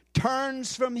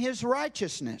turns from his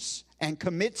righteousness and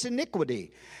commits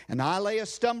iniquity, and I lay a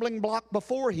stumbling block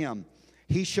before him,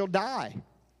 he shall die.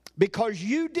 Because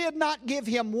you did not give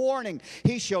him warning,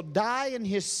 he shall die in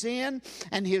his sin,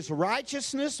 and his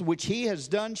righteousness which he has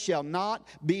done shall not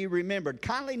be remembered.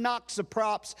 Kindly knocks the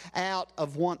props out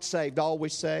of once saved,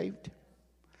 always saved.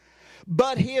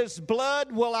 But his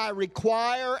blood will I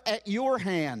require at your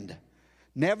hand.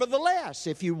 Nevertheless,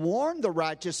 if you warn the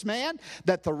righteous man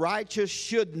that the righteous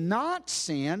should not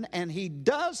sin, and he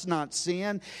does not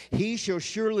sin, he shall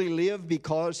surely live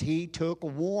because he took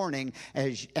warning,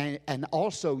 and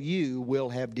also you will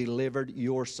have delivered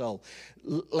your soul.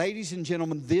 Ladies and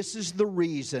gentlemen, this is the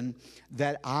reason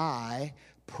that I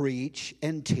preach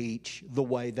and teach the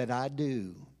way that I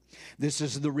do. This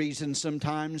is the reason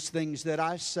sometimes things that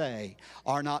I say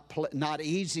are not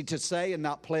easy to say and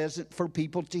not pleasant for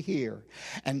people to hear.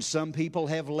 And some people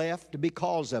have left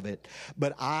because of it.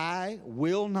 But I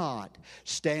will not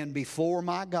stand before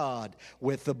my God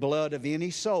with the blood of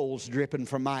any souls dripping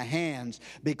from my hands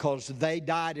because they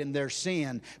died in their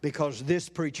sin because this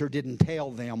preacher didn't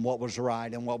tell them what was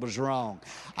right and what was wrong.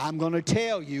 I'm going to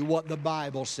tell you what the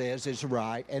Bible says is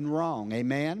right and wrong.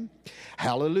 Amen?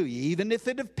 Hallelujah. Even if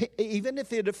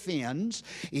it offends,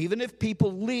 even if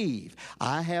people leave,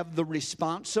 I have the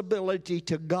responsibility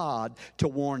to God to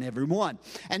warn everyone.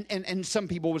 And some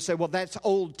people would say, well, that's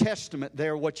Old Testament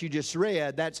there, what you just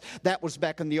read. That was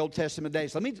back in the Old Testament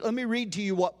days. Let me read to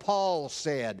you what Paul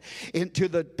said to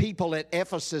the people at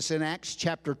Ephesus in Acts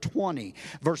chapter 20,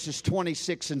 verses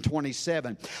 26 and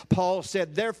 27. Paul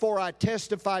said, therefore I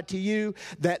testify to you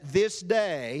that this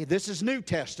day, this is New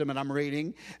Testament I'm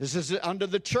reading, this is under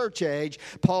the church age,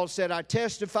 Paul said, I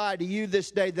testify to you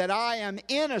this day that I am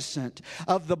innocent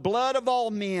of the blood of all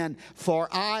men, for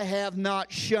I have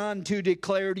not shunned to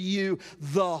declare to you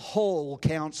the whole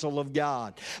counsel of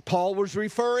God. Paul was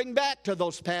referring back to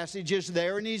those passages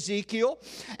there in Ezekiel,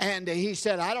 and he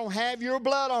said, I don't have your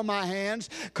blood on my hands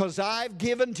because I've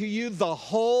given to you the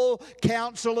whole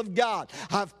counsel of God.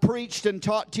 I've preached and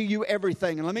taught to you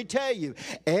everything. And let me tell you,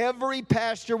 every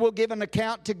pastor will give an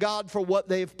account to God for what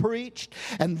they've preached,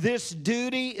 and this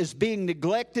duty is being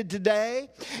neglected today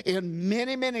in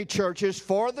many, many churches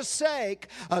for the sake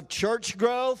of church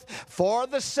growth, for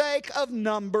the sake of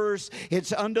numbers.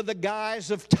 It's under the guise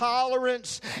of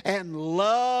tolerance and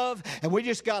love, and we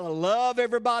just got to love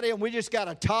everybody, and we just got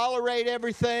to tolerate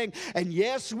everything. And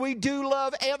yes, we do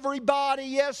love everybody.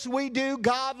 Yes, we do.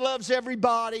 God loves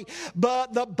everybody,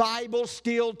 but the Bible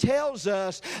still tells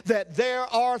us that there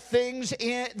are things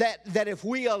that if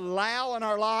we allow in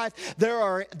our life, there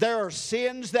are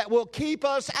sins that will keep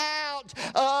us out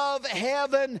of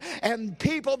heaven, and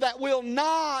people that will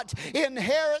not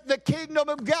inherit the kingdom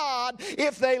of God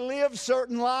if they live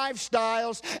certain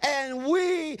lifestyles. And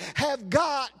we have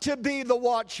got to be the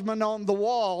watchman on the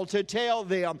wall to tell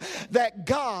them that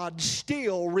God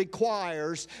still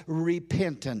requires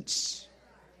repentance.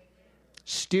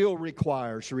 Still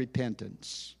requires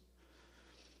repentance.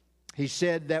 He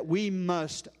said that we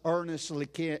must earnestly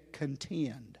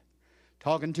contend,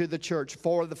 talking to the church,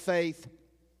 for the faith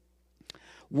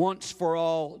once for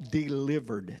all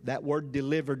delivered. That word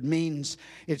delivered means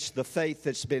it's the faith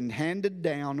that's been handed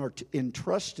down or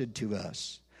entrusted to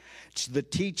us. It's the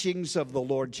teachings of the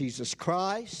Lord Jesus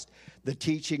Christ, the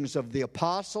teachings of the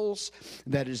apostles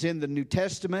that is in the New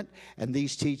Testament, and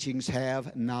these teachings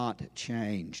have not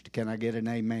changed. Can I get an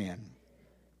amen?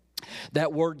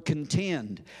 That word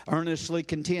contend, earnestly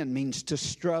contend, means to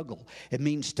struggle. It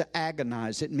means to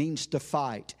agonize. It means to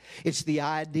fight. It's the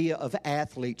idea of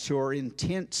athletes who are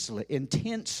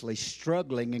intensely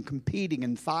struggling and competing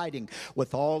and fighting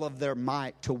with all of their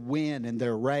might to win in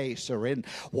their race or in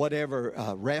whatever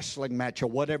wrestling match or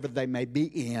whatever they may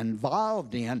be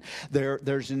involved in.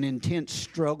 There's an intense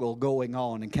struggle going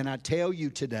on. And can I tell you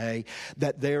today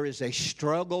that there is a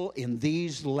struggle in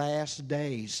these last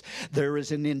days? There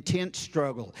is an intense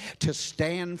struggle to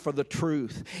stand for the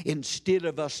truth instead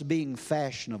of us being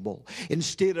fashionable,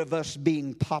 instead of us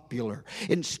being popular,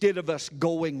 instead of us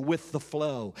going with the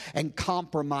flow and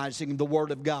compromising the Word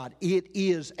of God. It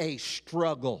is a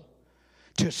struggle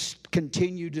to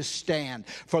continue to stand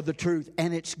for the truth,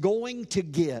 and it's going to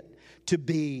get to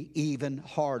be even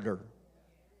harder.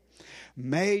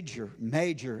 Major.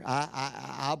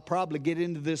 I'll probably get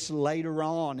into this later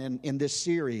on in this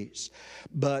series.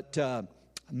 But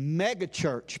mega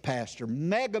church pastor,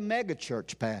 mega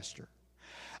church pastor.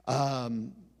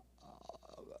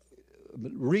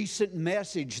 Recent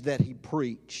message that he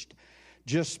preached,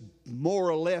 just more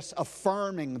or less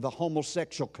affirming the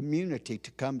homosexual community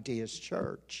to come to his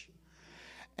church.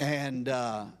 And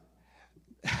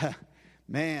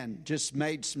man, just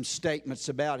made some statements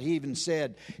about, he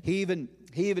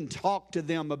even talked to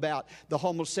them about the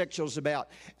homosexuals, about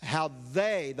how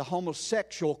the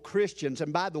homosexual Christians,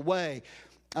 and by the way,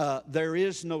 there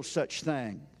is no such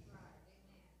thing.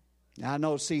 Now, I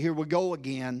know, see, here we go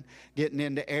again, getting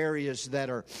into areas that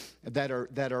are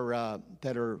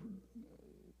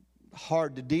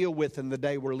hard to deal with in the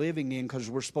day we're living in, because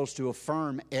we're supposed to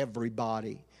affirm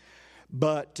everybody.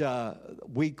 But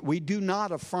we do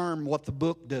not affirm what the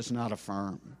book does not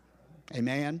affirm.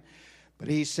 Amen? But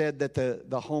he said that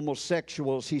the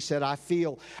homosexuals, he said,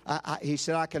 he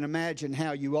said, I can imagine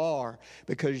how you are,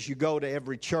 because you go to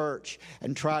every church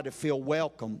and try to feel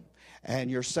welcome.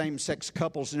 And you're same-sex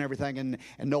couples and everything, and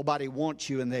nobody wants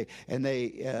you, and they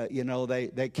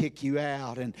kick you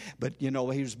out. But he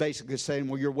was basically saying,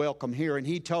 well, you're welcome here. And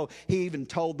he even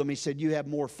told them, he said, you have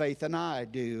more faith than I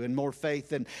do, and more faith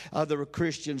than other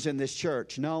Christians in this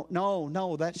church.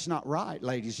 No, that's not right,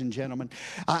 ladies and gentlemen.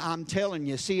 I'm telling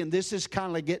you, see, and this is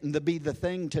kind of getting to be the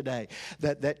thing today,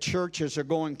 that churches are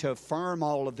going to affirm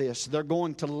all of this. They're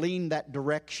going to lean that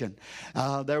direction.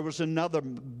 There was another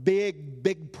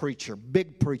big preacher.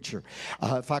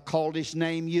 If I called his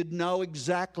name, you'd know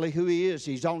exactly who he is.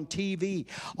 He's on TV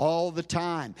all the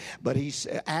time. But he's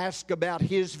asked about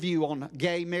his view on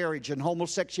gay marriage and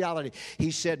homosexuality. He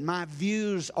said, my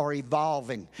views are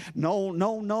evolving.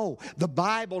 No. The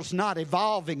Bible's not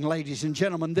evolving, ladies and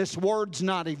gentlemen. This word's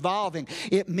not evolving.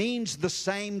 It means the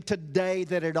same today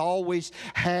that it always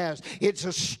has. It's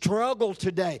a struggle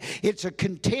today. It's a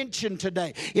contention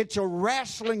today. It's a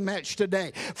wrestling match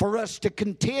today for us to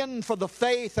contend for the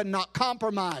faith and not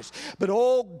compromise. But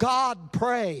oh God,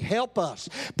 pray, help us.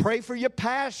 Pray for your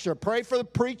pastor. Pray for the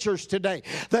preachers today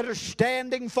that are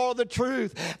standing for the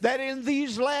truth, that in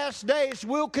these last days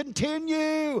we'll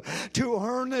continue to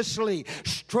earnestly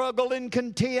struggle and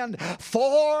contend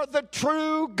for the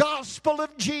true gospel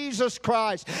of Jesus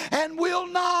Christ, and will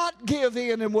not give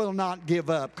in and will not give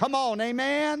up. Come on,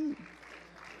 amen.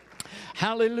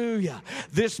 Hallelujah.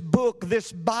 This book,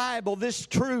 this Bible, this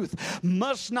truth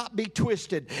must not be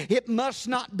twisted. It must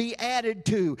not be added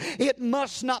to. It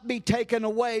must not be taken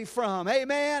away from.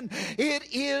 Amen.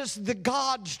 It is the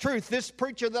God's truth. This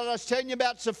preacher that I was telling you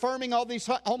about, affirming all these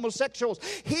homosexuals,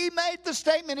 he made the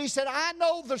statement. He said, I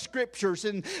know the scriptures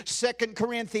in 2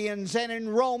 Corinthians and in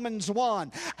Romans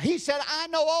 1. He said, I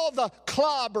know all the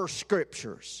clobber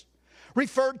scriptures.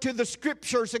 Referred to the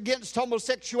scriptures against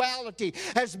homosexuality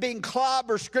as being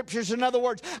clobber scriptures. In other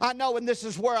words, I know, and this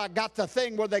is where I got the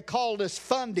thing where they called us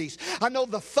fundies. I know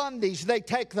the fundies, they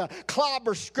take the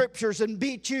clobber scriptures and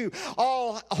beat you,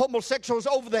 all homosexuals,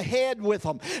 over the head with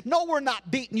them. No, we're not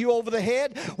beating you over the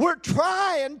head. We're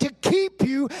trying to keep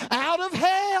you out of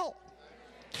hell.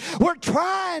 We're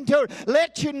trying to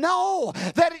let you know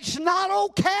that it's not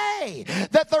okay,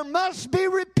 that there must be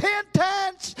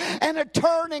repentance and a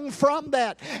turning from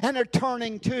that and a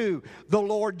turning to the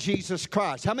Lord Jesus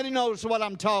Christ. How many knows what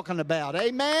I'm talking about?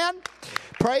 Amen?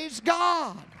 Praise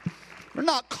God. We're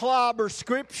not clobber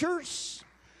scriptures.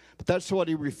 But that's what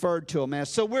he referred to them as.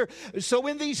 So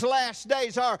in these last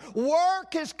days, our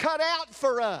work is cut out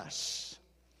for us.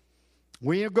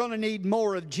 We are going to need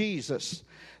more of Jesus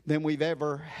than we've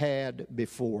ever had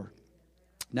before.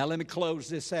 Now let me close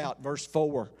this out. Verse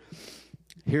 4.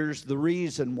 Here's the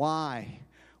reason why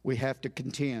we have to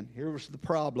contend. Here's the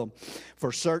problem.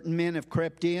 For certain men have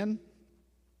crept in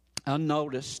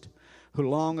unnoticed, who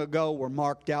long ago were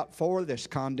marked out for this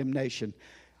condemnation.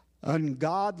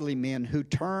 Ungodly men who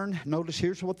turn, notice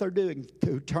here's what they're doing,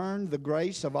 who turn the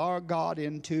grace of our God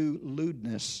into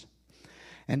lewdness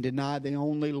and deny the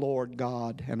only Lord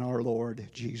God and our Lord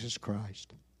Jesus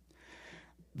Christ.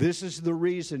 This is the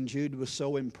reason Jude was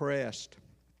so impressed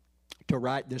to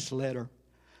write this letter,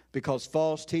 because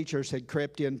false teachers had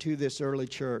crept into this early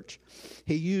church.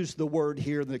 He used the word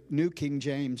here, the New King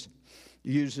James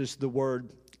uses the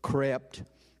word crept.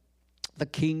 The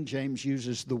King James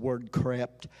uses the word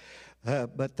crept.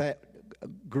 But that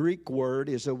Greek word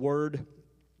is a word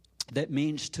that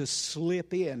means to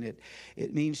slip in.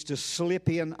 It means to slip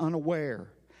in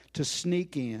unaware, to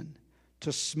sneak in,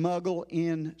 to smuggle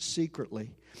in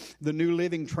secretly. The New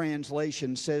Living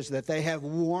Translation says that they have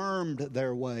wormed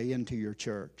their way into your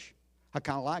church. I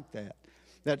kind of like that.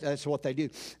 That's what they do.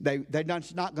 They're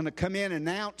not going to come in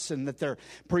announcing that they're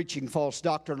preaching false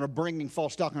doctrine or bringing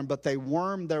false doctrine, but they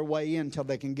worm their way in until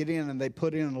they can get in, and they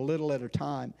put in a little at a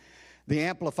time. The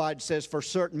Amplified says, for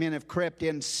certain men have crept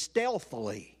in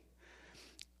stealthily,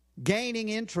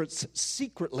 gaining entrance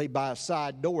secretly by a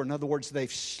side door. In other words,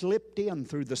 they've slipped in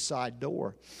through the side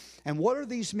door. And what are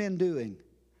these men doing?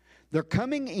 They're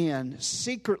coming in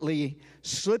secretly,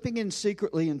 slipping in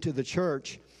secretly into the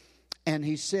church. And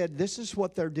he said, this is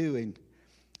what they're doing.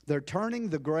 They're turning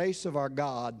the grace of our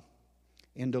God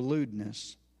into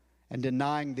lewdness and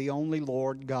denying the only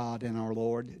Lord God and our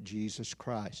Lord Jesus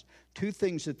Christ. Two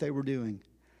things that they were doing.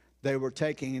 They were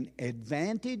taking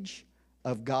advantage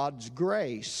of God's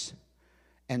grace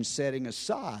and setting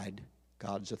aside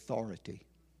God's authority.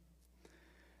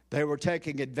 They were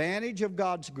taking advantage of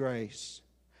God's grace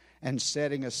and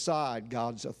setting aside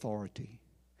God's authority.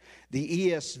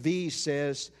 The ESV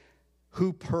says,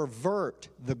 who pervert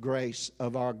the grace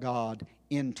of our God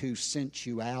into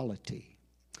sensuality.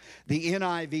 The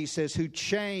NIV says, who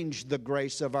change the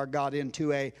grace of our God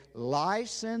into a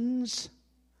license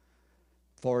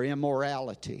for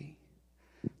immorality.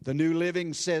 The New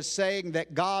Living says, saying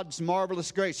that God's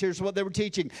marvelous grace, here's what they were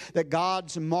teaching, that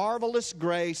God's marvelous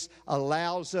grace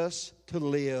allows us to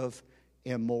live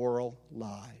immoral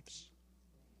lives.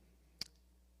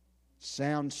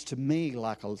 Sounds to me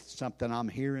like something I'm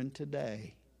hearing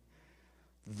today.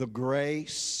 The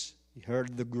grace, you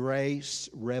heard the grace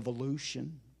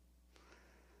revolution.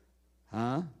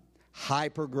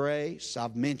 Hyper grace,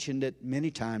 I've mentioned it many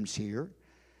times here.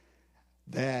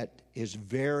 That is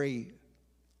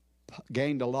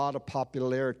gained a lot of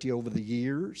popularity over the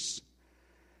years.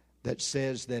 That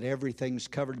says that everything's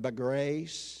covered by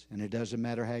grace and it doesn't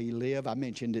matter how you live. I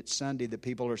mentioned it Sunday that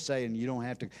people are saying you don't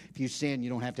have to, if you sin,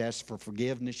 you don't have to ask for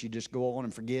forgiveness. You just go on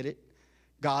and forget it.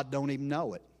 God don't even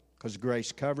know it because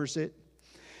grace covers it.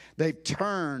 They've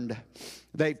turned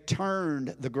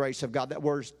the grace of God. That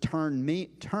word turn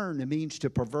means to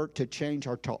pervert, to change,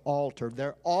 or to alter.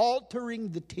 They're altering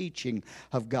the teaching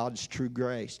of God's true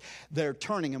grace. They're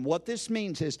turning, and what this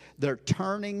means is they're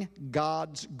turning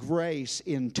God's grace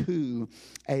into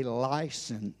a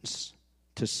license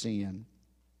to sin.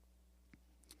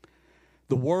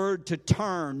 The word to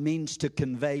turn means to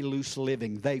convey loose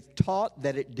living. They've taught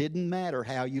that it didn't matter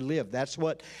how you live. That's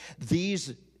what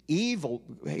these evil,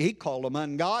 he called them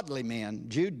ungodly men.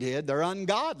 Jude did. They're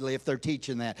ungodly if they're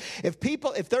teaching that. If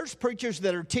there's preachers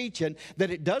that are teaching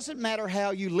that it doesn't matter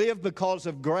how you live because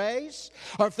of grace,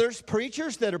 or if there's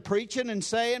preachers that are preaching and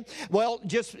saying, well,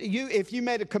 if you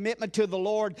made a commitment to the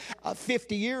Lord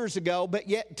 50 years ago, but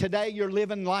yet today you're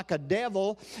living like a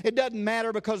devil, it doesn't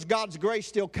matter because God's grace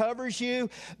still covers you.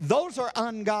 Those are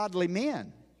ungodly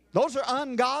men. Those are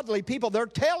ungodly people. They're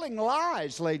telling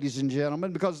lies, ladies and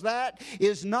gentlemen, because that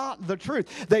is not the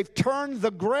truth. They've turned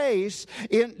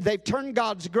they've turned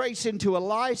God's grace into a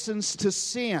license to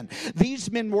sin.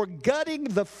 These men were gutting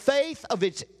the faith of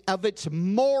its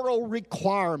moral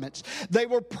requirements. They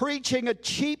were preaching a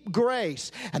cheap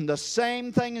grace, and the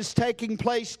same thing is taking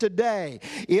place today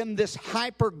in this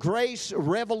hyper grace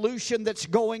revolution that's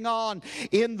going on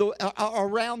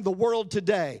around the world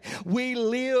today. We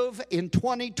live in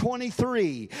 2023.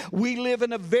 We live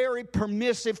in a very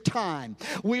permissive time.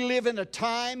 We live in a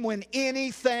time when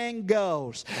anything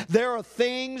goes. There are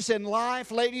things in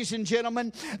life, ladies and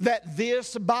gentlemen, that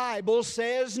this Bible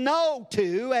says no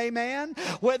to. Amen.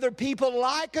 Whether whether people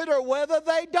like it or whether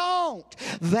they don't.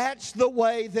 That's the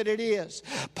way that it is.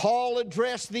 Paul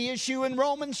addressed the issue in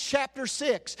Romans chapter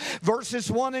 6,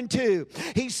 verses 1 and 2.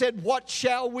 He said, what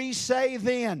shall we say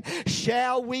then?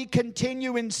 Shall we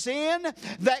continue in sin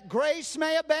that grace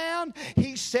may abound?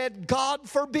 He said, God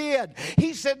forbid.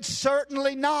 He said,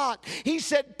 certainly not. He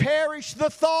said, perish the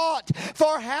thought.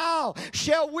 For how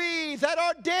shall we that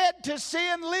are dead to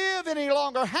sin live any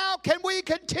longer? How can we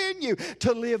continue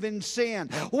to live in sin?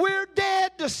 We're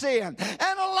dead to sin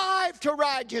and alive to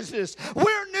righteousness.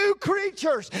 We're new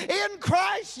creatures in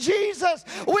Christ Jesus.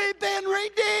 We've been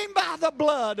redeemed by the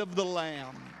blood of the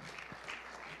Lamb.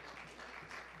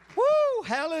 Woo!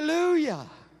 Hallelujah.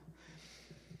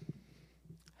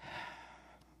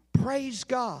 Praise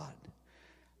God.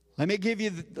 Let me give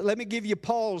you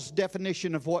Paul's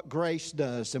definition of what grace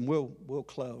does, and we'll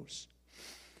close.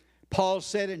 Paul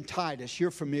said in Titus,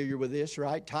 you're familiar with this,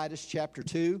 right? Titus chapter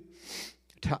 2.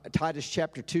 Titus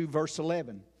chapter 2, verse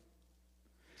 11.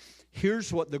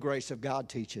 Here's what the grace of God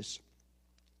teaches.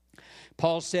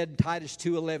 Paul said in Titus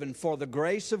 2:11, for the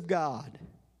grace of God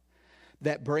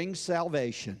that brings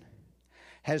salvation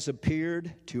has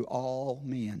appeared to all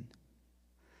men.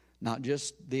 Not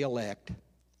just the elect,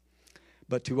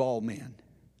 but to all men.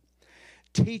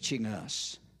 Teaching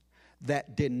us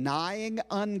that denying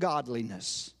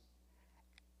ungodliness,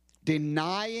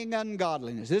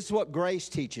 this is what grace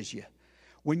teaches you.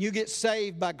 When you get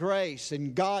saved by grace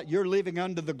and God, you're living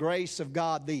under the grace of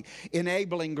God, the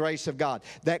enabling grace of God.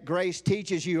 That grace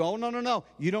teaches you, oh, no,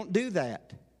 you don't do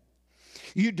that.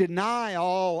 You deny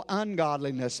all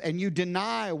ungodliness and you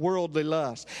deny worldly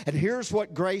lust. And here's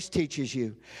what grace teaches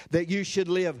you, that you should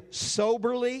live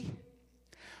soberly,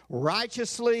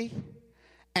 righteously,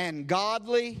 and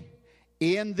godly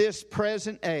in this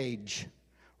present age.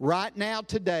 Right now,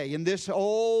 today, in this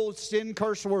old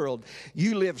sin-cursed world,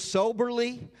 you live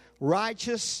soberly,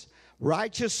 righteously,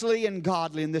 and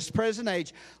godly in this present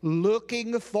age,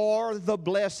 looking for the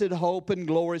blessed hope and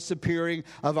glorious appearing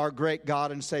of our great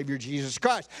God and Savior Jesus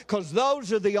Christ. Because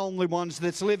those are the only ones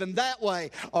that's living that way,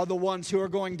 are the ones who are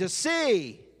going to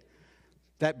see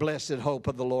that blessed hope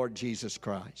of the Lord Jesus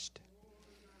Christ.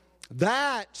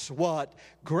 That's what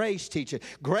grace teaches.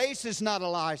 Grace is not a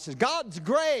license. God's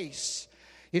grace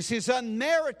is His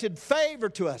unmerited favor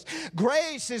to us.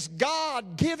 Grace is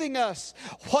God giving us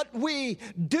what we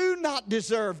do not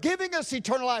deserve, giving us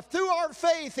eternal life through our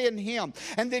faith in Him,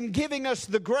 and then giving us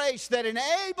the grace that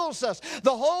enables us,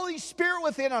 the Holy Spirit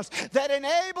within us, that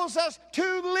enables us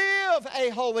to live a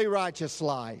holy, righteous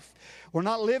life. We're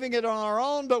not living it on our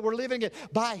own, but we're living it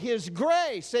by His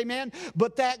grace. Amen?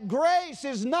 But that grace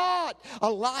is not a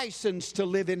license to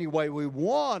live any way we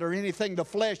want or anything the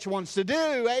flesh wants to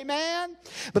do. Amen?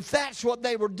 But that's what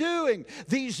they were doing.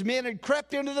 These men had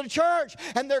crept into the church,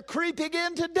 and they're creeping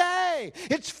in today.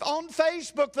 It's on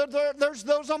Facebook. There's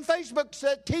those on Facebook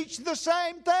that teach the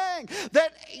same thing,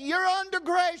 that you're under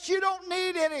grace. You don't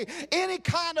need any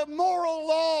kind of moral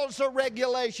laws or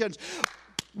regulations.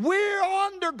 We're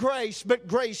under grace, but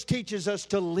grace teaches us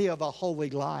to live a holy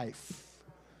life.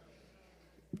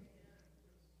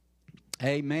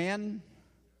 Amen.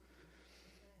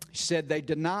 He said they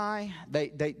turn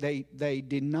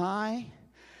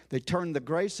the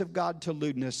grace of God to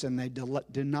lewdness, and they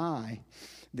deny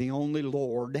the only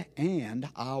Lord and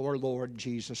our Lord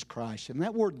Jesus Christ. And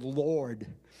that word Lord,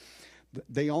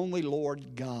 the only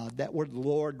Lord God, that word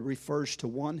Lord refers to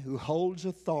one who holds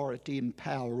authority and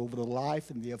power over the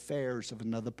life and the affairs of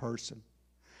another person.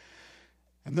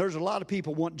 And there's a lot of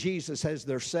people want Jesus as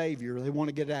their Savior. They want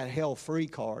to get that hell-free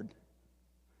card.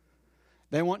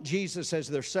 They want Jesus as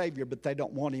their Savior, but they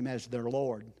don't want Him as their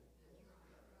Lord.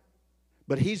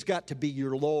 But He's got to be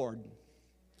your Lord.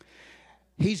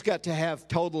 He's got to have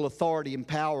total authority and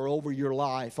power over your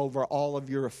life, over all of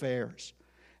your affairs.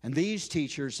 And these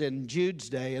teachers in Jude's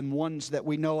day and ones that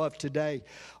we know of today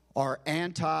are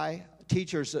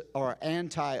teachers are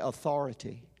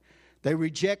anti-authority. They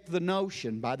reject the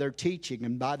notion by their teaching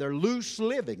and by their loose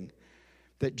living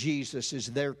that Jesus is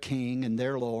their King and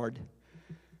their Lord.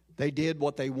 They did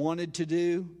what they wanted to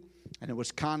do, and it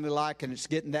was kind of like, and it's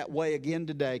getting that way again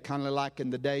today, kind of like in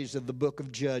the days of the book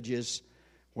of Judges,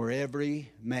 where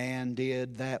every man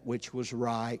did that which was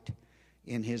right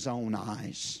in his own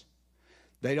eyes.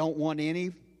 They don't want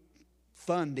any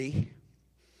fundy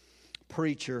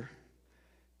preacher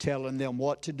telling them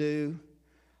what to do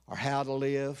or how to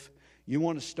live. You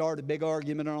want to start a big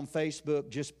argument on Facebook,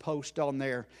 just post on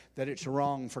there that it's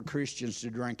wrong for Christians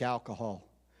to drink alcohol.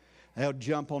 They'll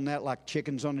jump on that like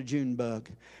chickens on a June bug,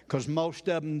 because most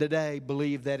of them today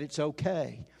believe that it's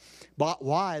okay. But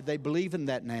why are they believing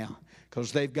that now?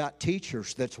 Because they've got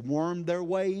teachers that's wormed their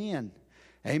way in.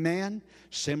 Amen?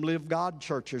 Assembly of God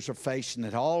churches are facing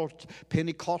it. All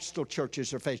Pentecostal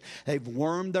churches are facing it. They've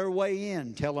wormed their way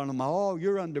in, telling them, oh,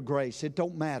 you're under grace. It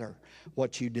don't matter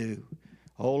what you do.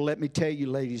 Oh, let me tell you,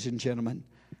 ladies and gentlemen,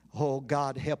 oh,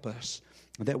 God help us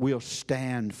that we'll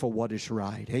stand for what is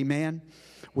right. Amen?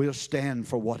 We'll stand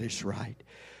for what is right.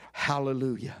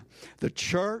 Hallelujah. The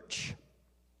church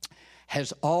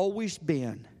has always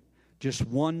been just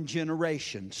one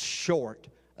generation short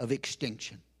of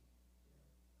extinction.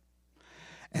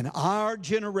 And our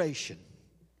generation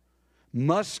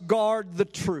must guard the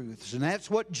truths. And that's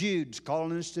what Jude's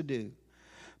calling us to do.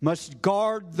 Must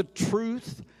guard the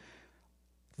truth,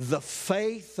 the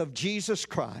faith of Jesus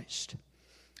Christ,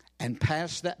 and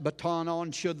pass that baton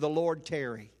on should the Lord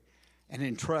tarry, and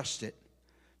entrust it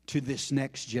to this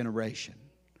next generation.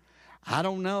 I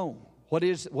don't know. What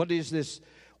is this?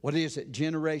 What is it?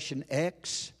 Generation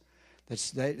X?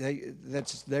 That's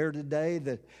there today.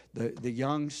 The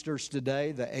youngsters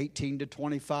today, the 18 to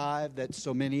 25. That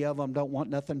so many of them don't want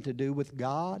nothing to do with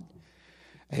God.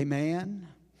 Amen.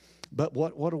 But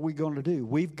what are we going to do?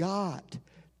 We've got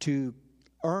to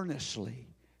earnestly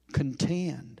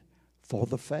contend for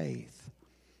the faith.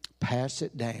 Pass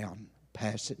it down.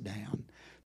 Pass it down.